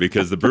weird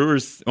because the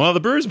Brewers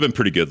have been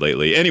pretty good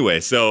lately. Anyway,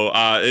 so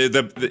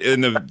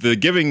the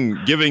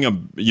giving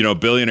a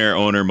billionaire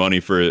owner money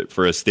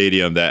for a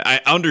stadium, that I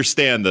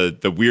understand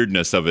the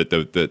weirdness of it.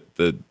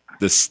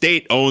 The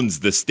state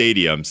owns the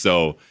stadium,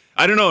 so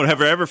I don't know.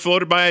 Have I ever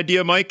floated my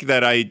idea, Mike,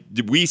 that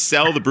we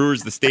sell the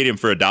Brewers the stadium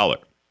for $1?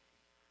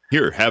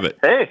 Here, have it.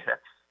 Hey,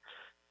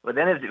 but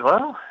then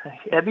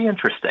that'd be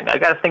interesting. I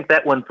got to think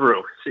that one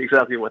through. See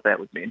exactly what that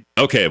would mean.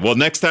 Okay, well,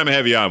 next time I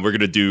have you on, we're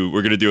gonna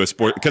do a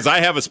sport, because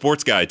I have a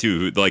sports guy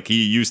too, who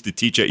he used to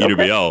teach at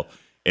UWL,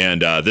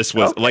 and this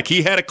was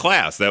he had a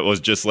class that was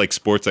just like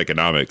sports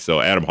economics. So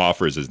Adam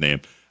Hoffer is his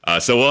name.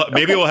 So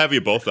maybe we'll have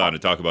you both on to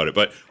talk about it.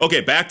 But okay,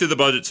 back to the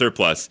budget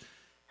surplus.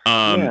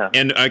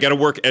 And I got to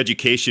work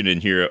education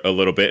in here a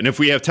little bit. And if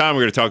we have time,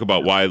 we're going to talk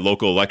about why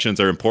local elections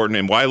are important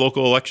and why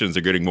local elections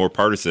are getting more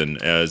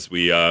partisan as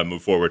we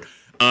move forward.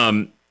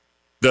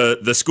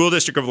 The school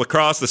district of La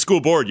Crosse, the school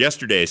board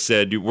yesterday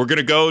said we're going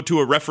to go to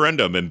a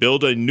referendum and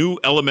build a new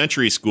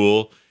elementary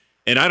school.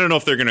 And I don't know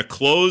if they're going to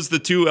close the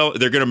two.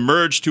 They're going to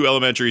merge two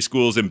elementary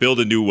schools and build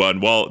a new one.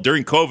 Well,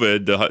 during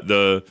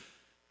COVID,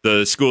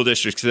 the school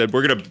district said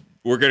we're going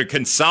to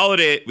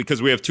consolidate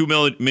because we have too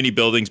many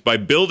buildings by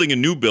building a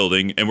new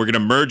building, and we're going to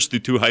merge the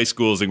two high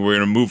schools, and we're going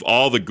to move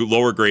all the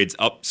lower grades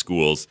up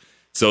schools.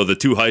 So the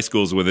two high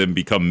schools would then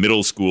become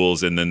middle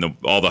schools, and then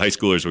all the high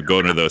schoolers would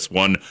go to this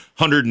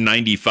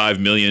 $195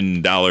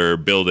 million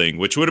building,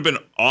 which would have been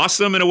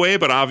awesome in a way,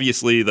 but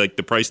obviously the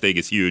price tag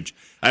is huge.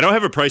 I don't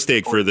have a price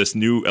tag for this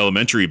new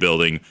elementary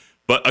building,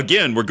 but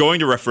again, we're going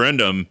to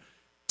referendum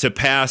to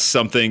pass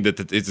something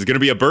that is going to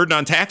be a burden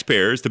on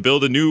taxpayers to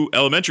build a new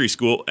elementary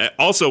school.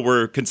 Also,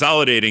 we're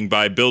consolidating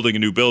by building a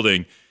new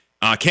building.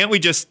 Can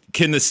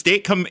the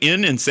state come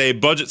in and say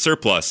budget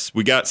surplus?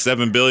 We got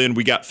 $7 billion,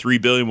 we got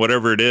 $3 billion,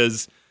 whatever it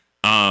is.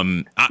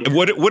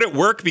 Would it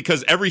work?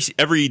 Because every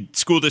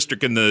school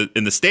district in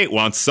the state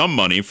wants some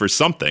money for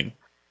something.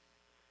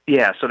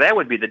 Yeah, so that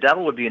would be, the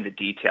devil would be in the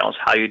details,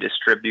 how you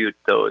distribute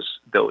those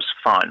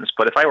funds.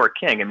 But if I were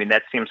king,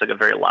 that seems like a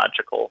very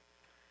logical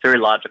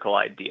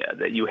idea,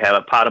 that you have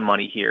a pot of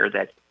money here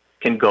that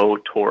can go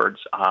towards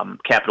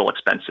capital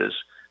expenses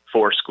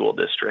for school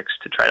districts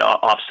to try to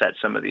offset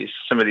some of these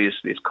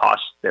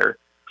costs they're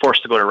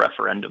forced to go to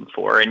referendum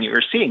for. And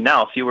you're seeing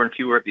now fewer and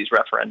fewer of these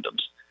referendums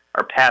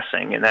are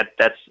passing, and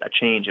that's a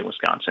change in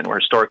Wisconsin, where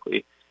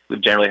historically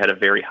we've generally had a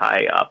very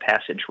high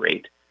passage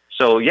rate.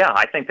 So yeah,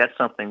 I think that's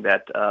something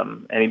that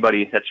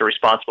anybody that's a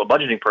responsible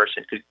budgeting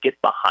person could get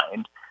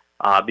behind,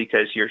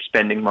 because you're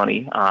spending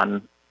money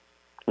on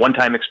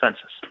one-time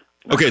expenses.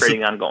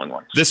 Creating ongoing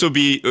ones.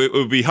 It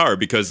would be hard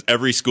because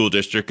every school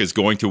district is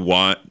going to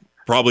want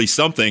probably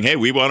something. Hey,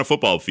 we want a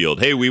football field.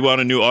 Hey, we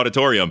want a new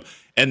auditorium.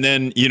 And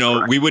then,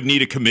 we would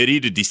need a committee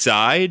to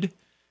decide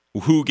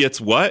who gets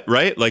what,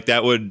 right? Like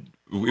that would,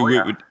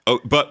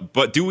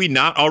 but do we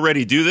not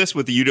already do this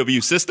with the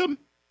UW system?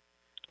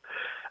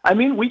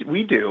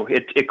 We do.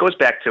 It goes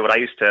back to what I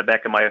used to,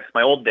 back in my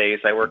old days,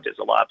 I worked as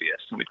a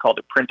lobbyist, and we called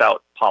it printout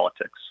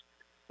politics,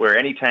 where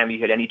anytime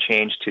you had any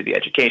change to the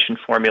education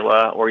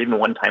formula or even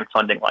one-time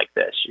funding like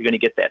this, you're going to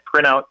get that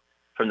printout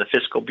from the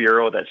Fiscal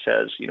Bureau that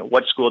says,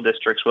 what school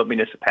districts, what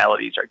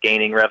municipalities are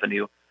gaining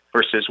revenue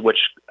versus which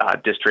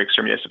districts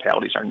or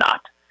municipalities are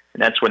not.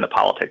 And that's when the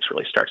politics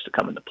really starts to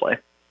come into play.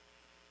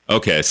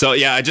 Okay. So,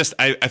 yeah,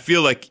 I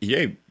feel like,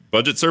 yay,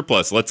 budget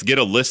surplus. Let's get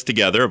a list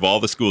together of all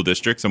the school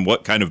districts and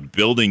what kind of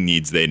building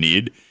needs they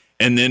need.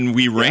 And then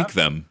we rank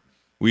them.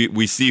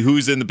 We see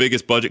who's in the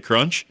biggest budget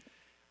crunch.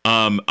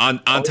 On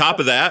top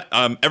of that,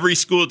 every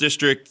school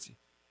district,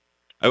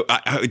 you're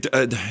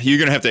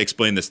going to have to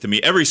explain this to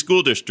me. Every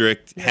school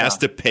district has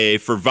to pay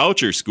for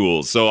voucher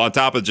schools. So on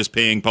top of just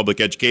paying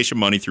public education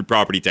money through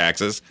property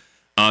taxes,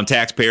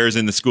 taxpayers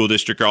in the school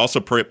district are also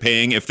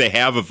paying if they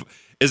have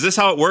is this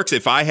how it works?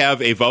 If I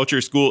have a voucher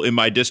school in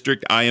my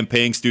district, I am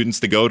paying students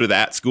to go to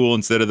that school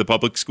instead of the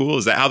public school?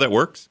 Is that how that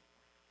works?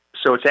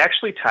 So it's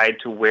actually tied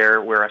to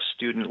where a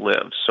student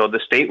lives. So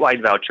the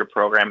statewide voucher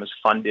program is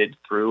funded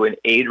through an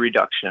aid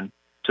reduction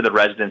to the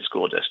resident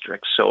school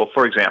districts. So,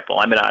 for example,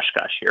 I'm in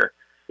Oshkosh here.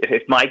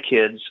 If my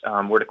kids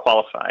were to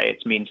qualify,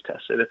 it's means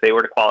tested. If they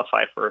were to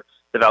qualify for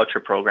the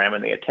voucher program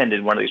and they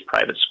attended one of these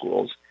private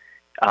schools,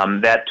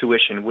 that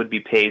tuition would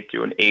be paid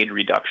through an aid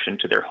reduction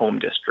to their home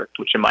district,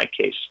 which in my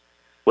case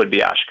would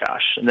be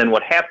Oshkosh. And then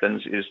what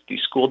happens is the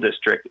school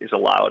district is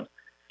allowed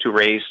to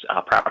raise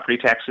property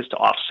taxes to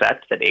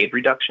offset that aid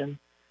reduction.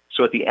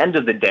 So at the end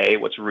of the day,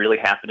 what's really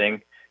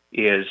happening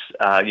is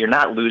you're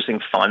not losing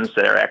funds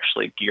that are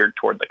actually geared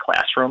toward the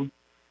classroom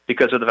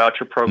because of the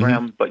voucher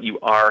program, but you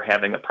are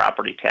having a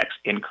property tax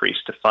increase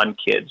to fund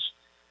kids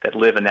that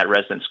live in that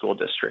resident school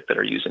district that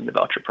are using the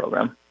voucher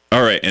program.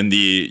 All right, and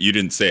you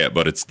didn't say it,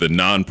 but it's the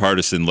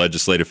Nonpartisan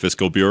Legislative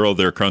Fiscal Bureau.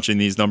 They're crunching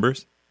these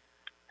numbers?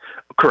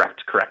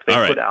 Correct. They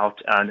All put right.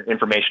 out on an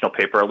informational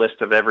paper a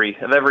list of every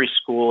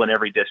school in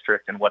every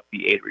district and what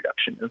the aid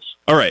reduction is.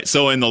 All right,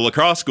 so in the La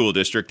Crosse School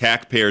District,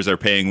 taxpayers are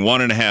paying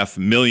 $1.5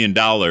 million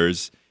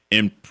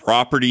in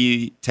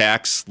property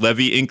tax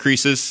levy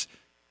increases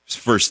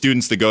for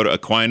students to go to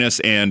Aquinas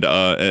and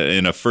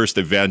in a First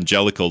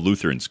Evangelical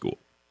Lutheran school.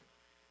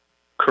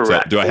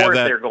 Correct. So, do I have or if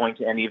that? they're going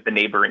to any of the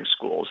neighboring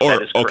schools. Or,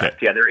 that is correct. okay.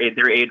 Yeah,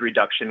 their aid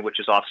reduction, which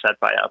is offset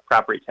by a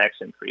property tax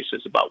increase,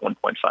 is about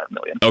 $1.5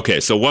 million.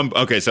 Okay, so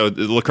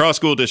the La Crosse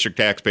School District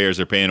taxpayers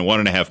are paying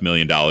 $1.5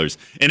 million,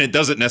 and it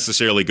doesn't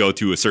necessarily go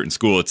to a certain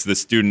school. It's the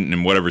student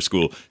in whatever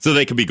school, so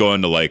they could be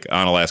going to like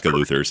Onalaska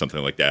Luther or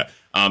something like that.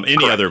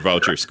 Any other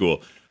voucher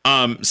school.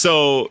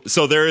 So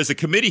there is a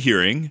committee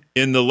hearing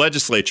in the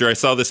legislature. I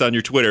saw this on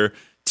your Twitter,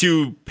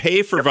 to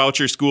pay for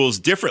voucher schools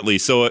differently.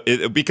 So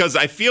because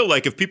I feel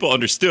like if people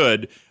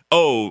understood,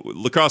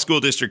 La Crosse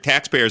School District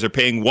taxpayers are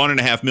paying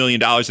 $1.5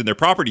 million in their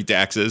property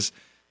taxes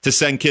to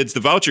send kids to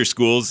voucher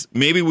schools,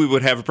 maybe we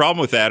would have a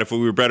problem with that if we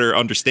were better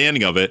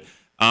understanding of it.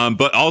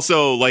 But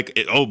also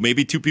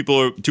maybe too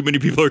many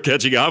people are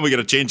catching on. We got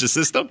to change the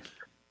system.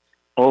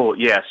 Oh,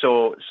 yeah.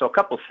 So a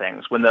couple of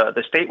things. When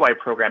the statewide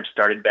program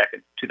started back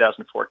in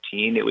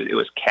 2014, it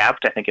was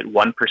capped, I think, at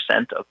 1%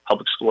 of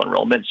public school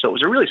enrollment. So it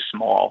was a really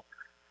small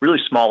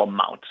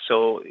amount.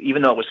 So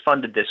even though it was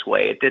funded this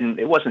way,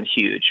 it wasn't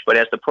huge. But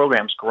as the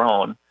program's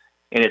grown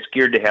and it's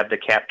geared to have the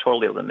cap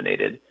totally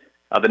eliminated,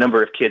 the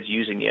number of kids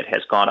using it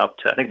has gone up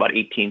to, I think, about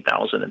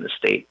 18,000 in the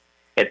state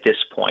at this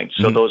point.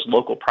 So those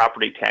local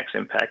property tax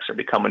impacts are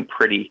becoming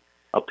pretty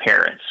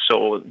apparent.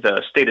 So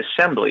the state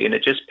assembly, and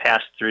it just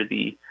passed through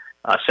the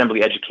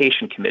Assembly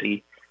Education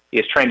Committee,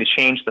 is trying to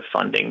change the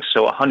funding.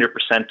 So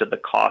 100% of the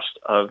cost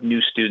of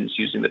new students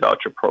using the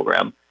voucher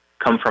program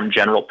come from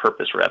general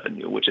purpose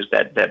revenue, which is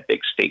that big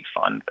state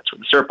fund. That's where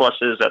the surplus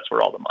is. That's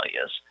where all the money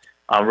is,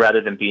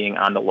 rather than being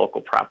on the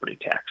local property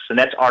tax. And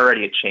that's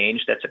already a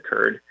change that's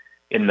occurred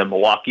in the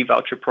Milwaukee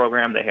voucher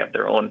program. They have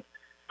their own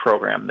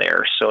program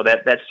there. So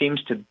that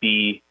seems to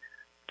be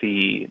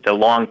the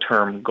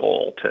long-term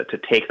goal, to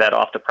take that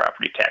off the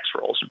property tax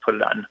rolls and put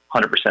it on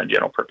 100%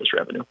 general purpose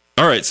revenue.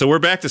 All right, so we're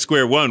back to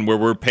square one, where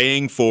we're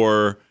paying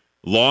for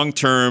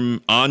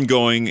long-term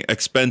ongoing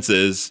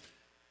expenses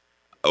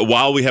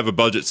while we have a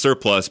budget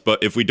surplus.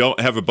 But if we don't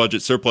have a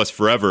budget surplus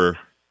forever,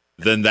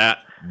 then that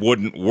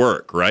wouldn't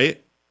work,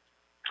 right?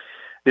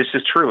 This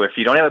is true. If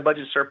you don't have a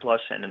budget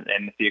surplus and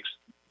the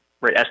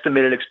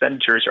estimated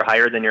expenditures are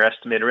higher than your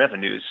estimated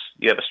revenues,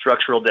 you have a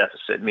structural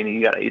deficit, meaning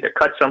you got to either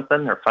cut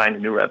something or find a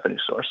new revenue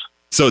source.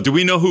 So do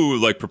we know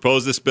who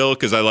proposed this bill?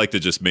 Because I like to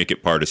just make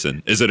it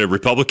partisan. Is it a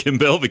Republican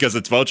bill because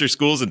it's voucher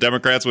schools and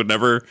Democrats would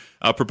never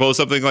propose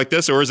something like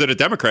this? Or is it a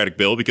Democratic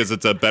bill because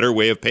it's a better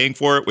way of paying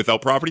for it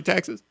without property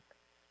taxes?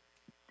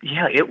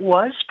 Yeah, it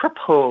was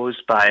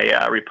proposed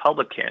by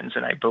Republicans,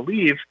 and I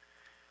believe,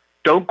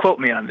 don't quote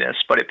me on this,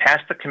 but it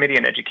passed the Committee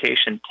on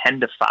Education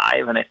 10-5,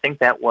 and I think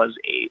that was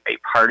a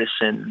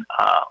partisan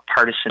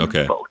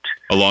vote.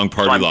 Along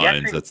party lines,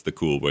 guessing, that's the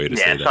cool way to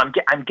say that.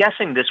 So I'm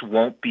guessing this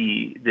won't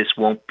be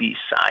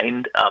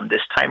signed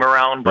this time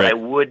around, but right. I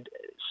would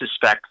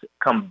suspect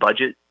come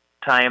budget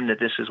time that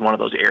this is one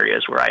of those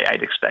areas where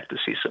I'd expect to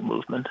see some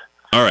movement.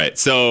 All right,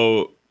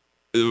 so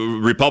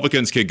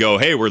Republicans could go,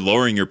 hey, we're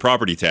lowering your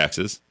property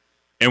taxes,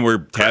 and we're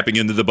tapping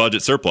into the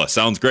budget surplus.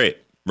 Sounds great,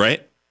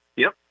 right?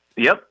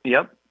 Yep.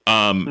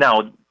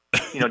 Now,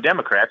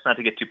 Democrats, not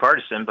to get too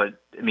partisan,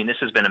 but I mean, this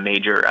has been a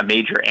major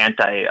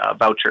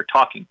anti-voucher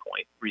talking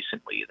point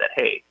recently, that,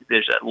 hey,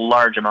 there's a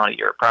large amount of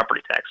your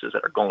property taxes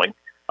that are going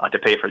to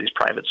pay for these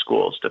private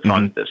schools to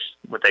fund this,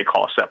 what they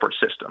call a separate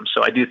system.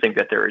 So I do think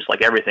that there is,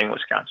 like everything in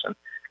Wisconsin,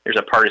 there's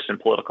a partisan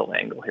political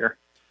angle here.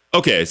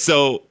 Okay,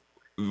 so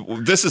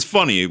this is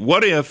funny.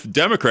 What if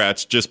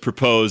Democrats just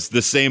proposed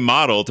the same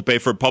model to pay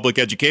for public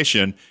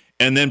education,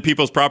 and then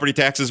people's property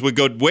taxes would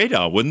go way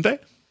down, wouldn't they?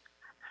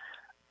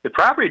 The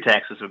property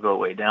taxes would go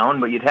way down,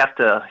 but you'd have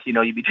to,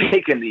 you'd be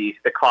taking the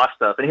cost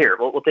of, and here,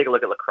 we'll take a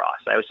look at La Crosse.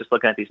 I was just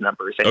looking at these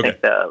numbers. I think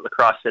La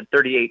Crosse said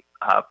 38%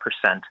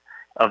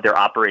 of their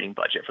operating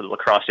budget for the La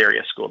Crosse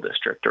area school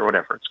district, or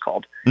whatever it's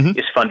called,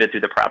 is funded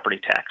through the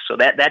property tax. So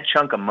that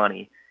chunk of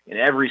money in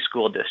every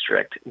school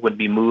district would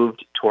be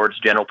moved towards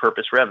general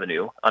purpose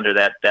revenue under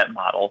that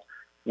model,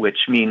 which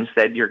means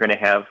that you're going to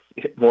have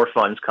more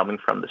funds coming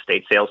from the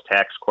state sales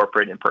tax,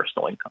 corporate, and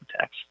personal income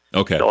tax.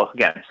 Okay. So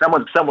again,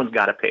 someone's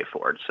got to pay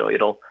for it. So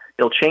it'll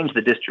change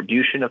the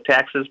distribution of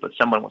taxes, but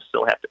someone will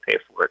still have to pay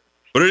for it.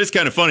 But it is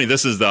kind of funny.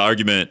 This is the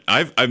argument.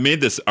 I've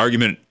made this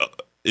argument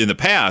in the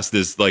past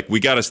is like, we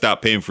got to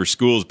stop paying for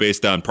schools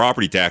based on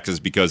property taxes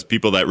because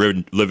people that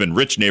live in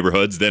rich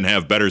neighborhoods then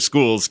have better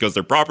schools because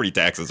their property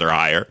taxes are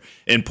higher,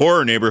 and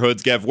poorer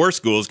neighborhoods have worse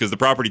schools because the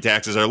property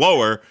taxes are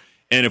lower.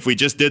 And if we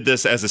just did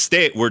this as a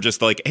state, we're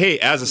just like, hey,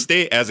 as a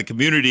state, as a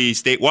community,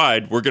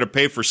 statewide, we're going to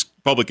pay for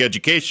public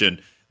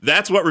education.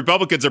 That's what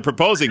Republicans are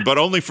proposing, but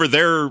only for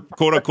their,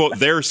 quote unquote,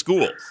 their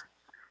schools.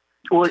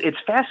 Well, it's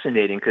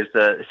fascinating because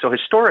so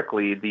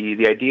historically,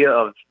 the idea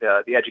of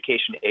the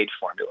education aid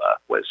formula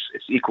was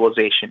it's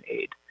equalization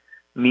aid,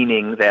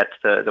 meaning that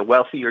the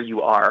wealthier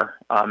you are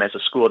as a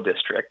school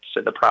district,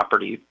 so the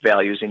property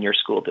values in your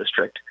school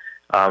district,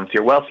 if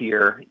you're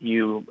wealthier,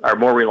 you are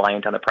more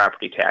reliant on the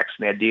property tax,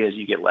 and the idea is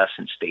you get less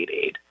in state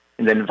aid,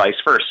 and then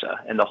vice versa.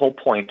 And the whole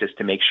point is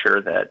to make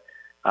sure that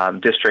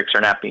districts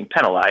are not being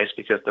penalized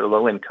because they're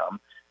low income,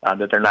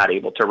 that they're not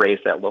able to raise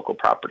that local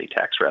property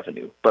tax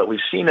revenue. But we've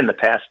seen in the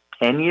past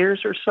 10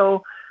 years or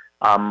so,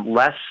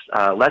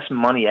 less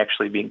money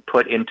actually being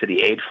put into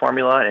the aid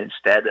formula, and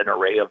instead an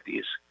array of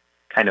these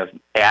kind of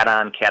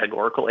add-on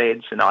categorical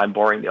aids. And now I'm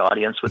boring the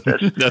audience with this.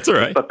 That's all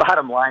right. But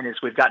bottom line is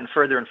we've gotten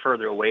further and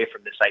further away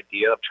from this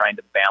idea of trying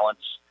to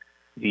balance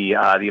the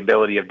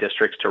ability of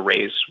districts to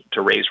raise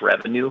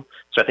revenue.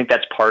 So I think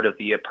that's part of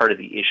the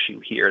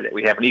issue here, that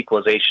we have an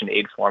equalization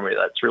aid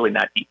formula that's really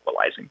not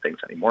equalizing things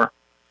anymore.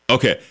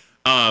 Okay.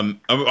 I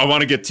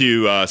want to get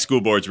to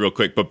school boards real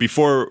quick, but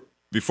before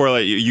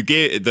you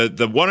gave the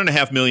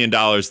 $1.5 million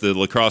the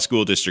La Crosse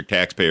School District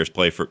taxpayers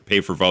pay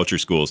for voucher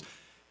schools.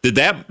 Did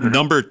that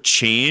number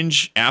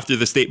change after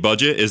the state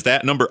budget? Is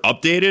that number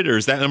updated, or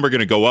is that number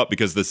going to go up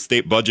because the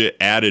state budget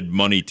added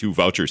money to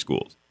voucher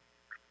schools?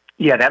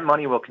 Yeah, that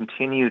money will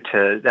continue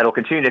to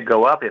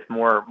go up if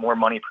more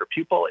money per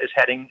pupil is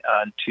heading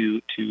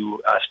to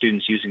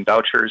students using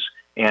vouchers,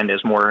 and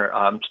as more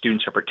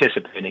students are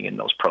participating in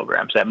those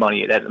programs. That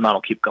amount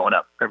will keep going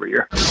up every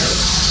year.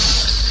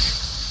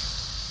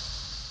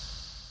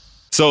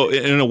 So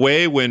in a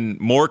way, when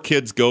more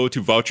kids go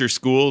to voucher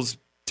schools,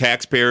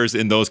 taxpayers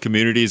in those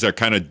communities are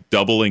kind of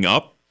doubling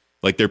up.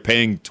 Like they're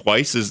paying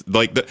twice as,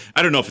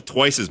 I don't know if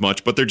twice as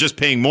much, but they're just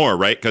paying more,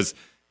 right?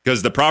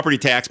 Because the property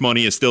tax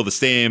money is still the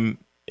same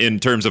in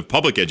terms of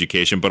public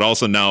education, but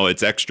also now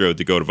it's extra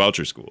to go to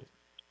voucher schools.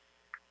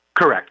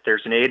 Correct.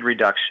 There's an aid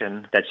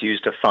reduction that's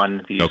used to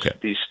fund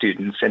these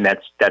students, and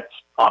that's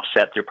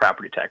offset through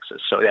property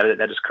taxes. So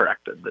that is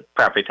correct. The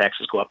property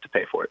taxes go up to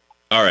pay for it.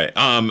 All right.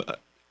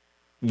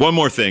 One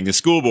more thing. The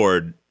school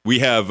board, we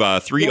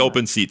have 3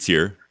 open seats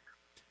here.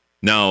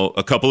 Now,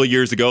 a couple of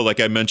years ago,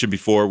 like I mentioned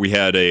before, we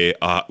had a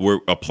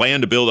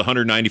plan to build a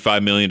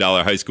 $195 million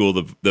high school.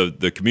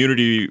 The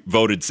community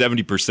voted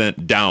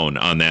 70% down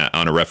on that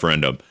on a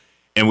referendum.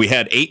 And we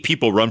had 8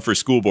 people run for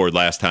school board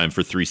last time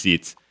for 3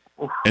 seats.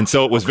 And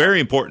so it was very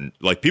important.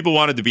 Like, people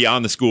wanted to be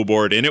on the school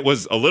board, and it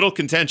was a little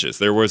contentious.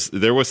 There was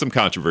some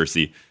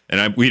controversy,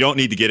 and we don't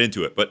need to get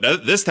into it. But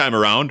this time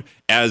around,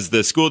 as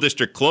the school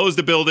district closed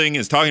a building,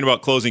 is talking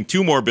about closing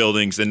 2 more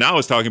buildings, and now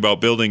is talking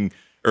about building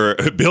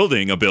a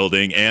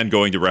building and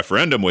going to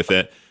referendum with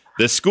it.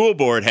 The school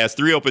board has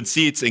 3 open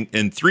seats,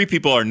 and 3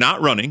 people are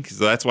not running,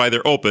 so that's why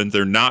they're open.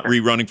 They're not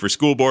rerunning for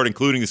school board,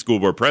 including the school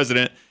board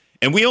president.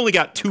 And we only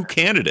got 2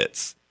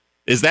 candidates.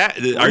 Is that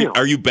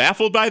are you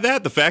baffled by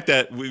that? The fact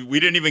that we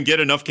didn't even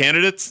get enough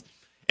candidates?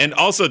 And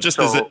also, just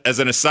as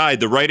an aside,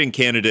 the write-in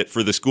candidate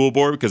for the school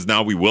board, because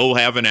now we will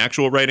have an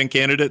actual write-in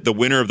candidate, the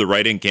winner of the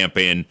write-in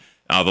campaign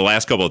the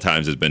last couple of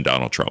times has been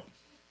Donald Trump.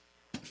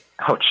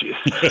 Oh, geez.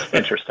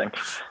 Interesting.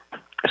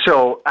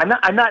 So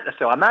I'm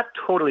not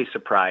totally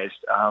surprised.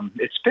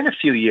 It's been a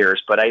few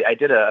years, but I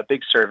did a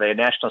big survey, a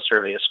national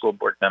survey of school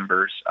board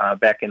members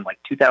back in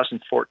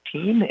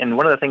 2014. And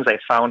one of the things I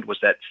found was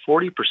that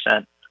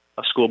 40%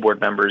 of school board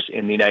members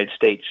in the United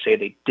States say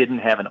they didn't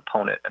have an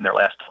opponent in their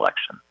last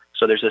election.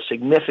 So there's a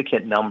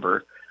significant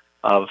number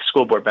of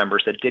school board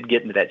members that did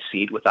get into that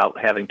seat without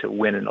having to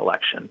win an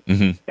election.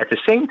 Mm-hmm. At the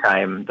same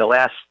time, the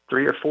last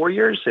 3 or 4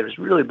 years, there's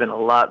really been a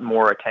lot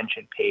more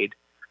attention paid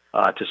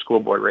to school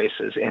board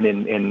races. And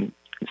in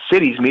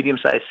cities,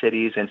 medium-sized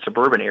cities and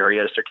suburban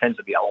areas, there tends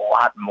to be a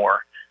lot more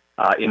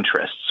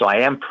interest. So I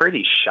am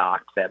pretty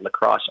shocked that La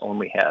Crosse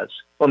only has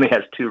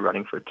 2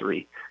 running for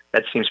 3.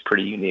 That seems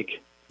pretty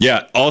unique.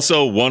 Yeah.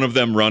 Also, one of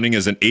them running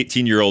is an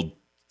 18-year-old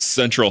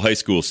Central High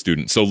School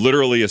student. So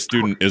literally a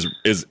student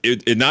is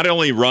not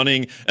only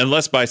running,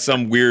 unless by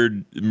some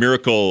weird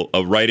miracle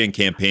a write-in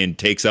campaign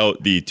takes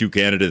out the 2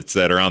 candidates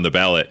that are on the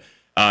ballot.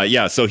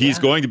 So he's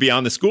going to be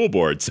on the school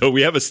board. So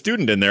we have a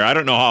student in there. I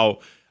don't know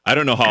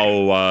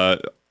how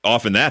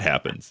often that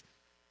happens.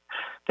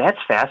 That's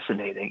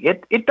fascinating.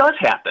 It does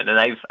happen, and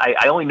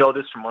I only know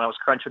this from when I was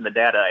crunching the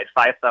data. I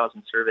had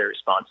 5,000 survey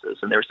responses,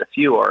 and there's a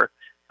few where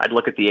I'd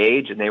look at the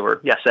age, and they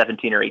were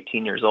 17 or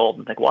 18 years old,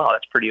 and think, wow,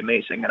 that's pretty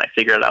amazing. And I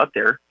figured it out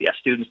there.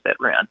 Students that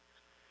ran.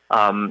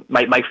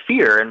 My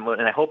fear,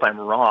 and I hope I'm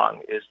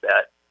wrong, is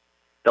that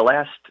the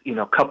last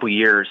couple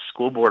years,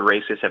 school board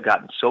races have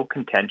gotten so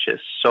contentious,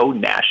 so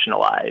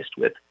nationalized,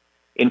 with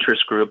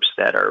interest groups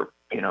that are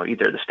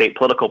either the state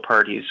political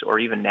parties or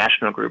even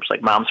national groups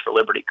like Moms for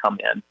Liberty come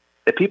in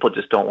that people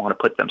just don't want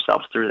to put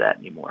themselves through that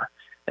anymore.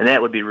 And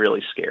that would be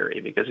really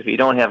scary, because if you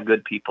don't have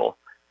good people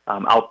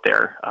out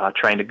there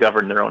trying to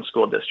govern their own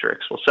school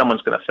districts, well,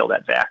 someone's going to fill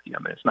that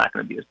vacuum, and it's not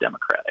going to be as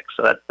democratic.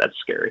 So that's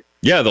scary.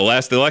 Yeah, the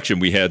last election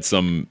we had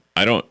some,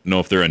 I don't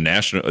know if they're a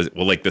national,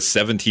 well, like the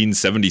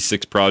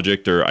 1776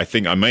 Project, or I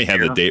think I might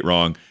have the date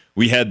wrong.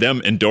 We had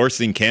them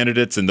endorsing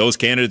candidates, and those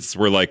candidates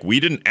were like,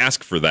 we didn't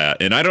ask for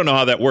that. And I don't know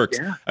how that works.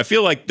 Yeah. I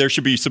feel like there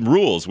should be some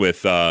rules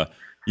with,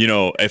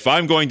 if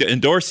I'm going to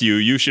endorse you,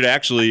 you should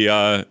actually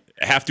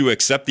have to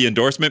accept the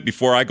endorsement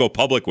before I go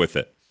public with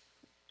it.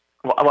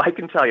 Well, I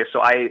can tell you. So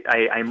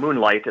I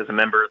moonlight as a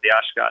member of the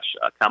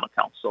Oshkosh Common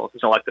Council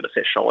as an elected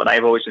official, and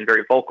I've always been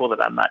very vocal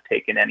that I'm not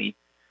taking any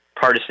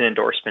partisan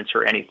endorsements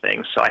or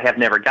anything. So I have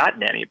never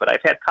gotten any, but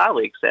I've had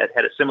colleagues that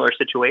had a similar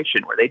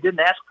situation where they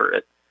didn't ask for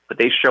it, but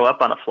they show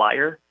up on a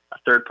flyer, a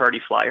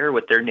third-party flyer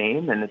with their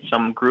name, and it's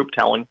some group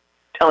telling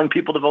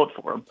people to vote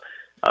for them.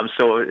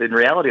 So in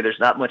reality, there's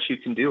not much you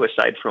can do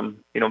aside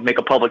from make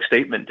a public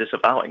statement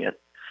disavowing it.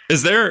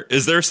 Is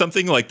there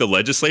something like the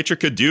legislature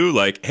could do?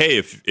 Like, hey,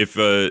 if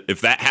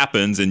that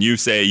happens and you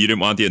say you didn't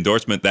want the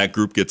endorsement, that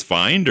group gets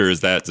fined, or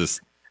is that just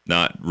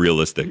not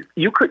realistic?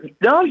 You could,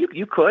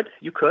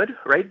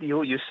 right?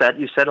 You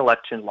set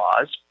election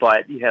laws,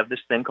 but you have this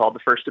thing called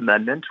the First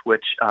Amendment,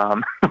 which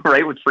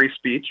right, with free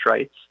speech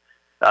rights,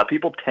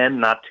 people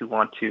tend not to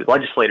want to.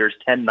 Legislators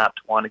tend not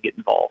to want to get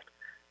involved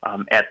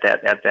at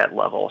that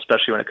level,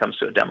 especially when it comes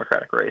to a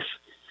Democratic race.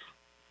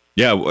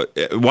 Yeah,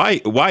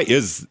 why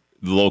is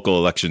the local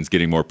elections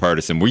getting more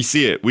partisan? We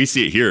see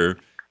it here.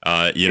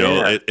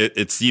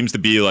 It seems to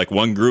be like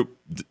one group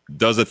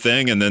does a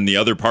thing, and then the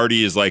other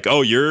party is like,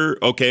 oh, you're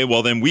okay,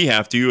 well then we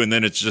have to, and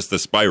then it's just a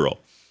spiral.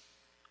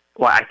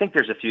 Well, I think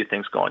there's a few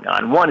things going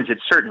on. One is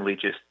it's certainly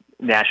just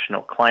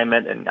national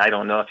climate, and I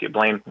don't know if you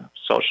blame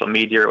social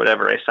media or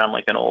whatever. I sound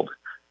like an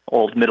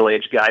old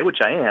middle-aged guy, which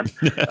I am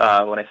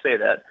when I say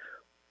that.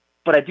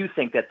 But I do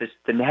think that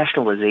the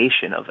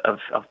nationalization of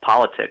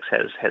politics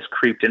has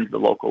creeped into the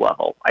local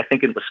level. I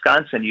think in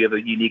Wisconsin, you have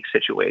a unique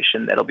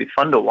situation that'll be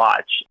fun to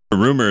watch. A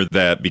rumor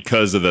that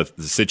because of the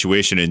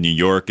situation in New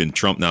York and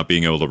Trump not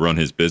being able to run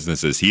his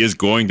businesses, he is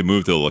going to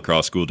move to the La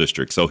Crosse School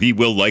District, so he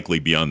will likely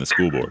be on the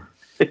school board.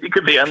 He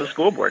could be on the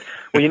school board.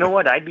 Well, you know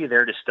what? I'd be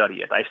there to study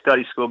it. I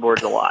study school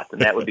boards a lot,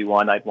 and that would be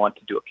one I'd want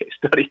to do a case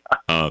study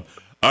on.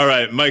 All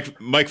right,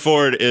 Mike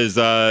Ford is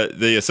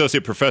the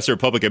Associate Professor of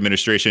Public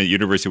Administration at the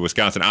University of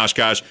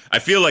Wisconsin-Oshkosh. I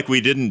feel like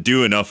we didn't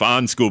do enough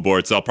on school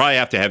boards, so I'll probably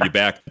have to have you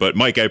back. But,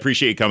 Mike, I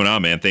appreciate you coming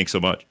on, man. Thanks so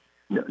much.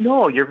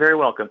 No, you're very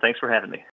welcome. Thanks for having me.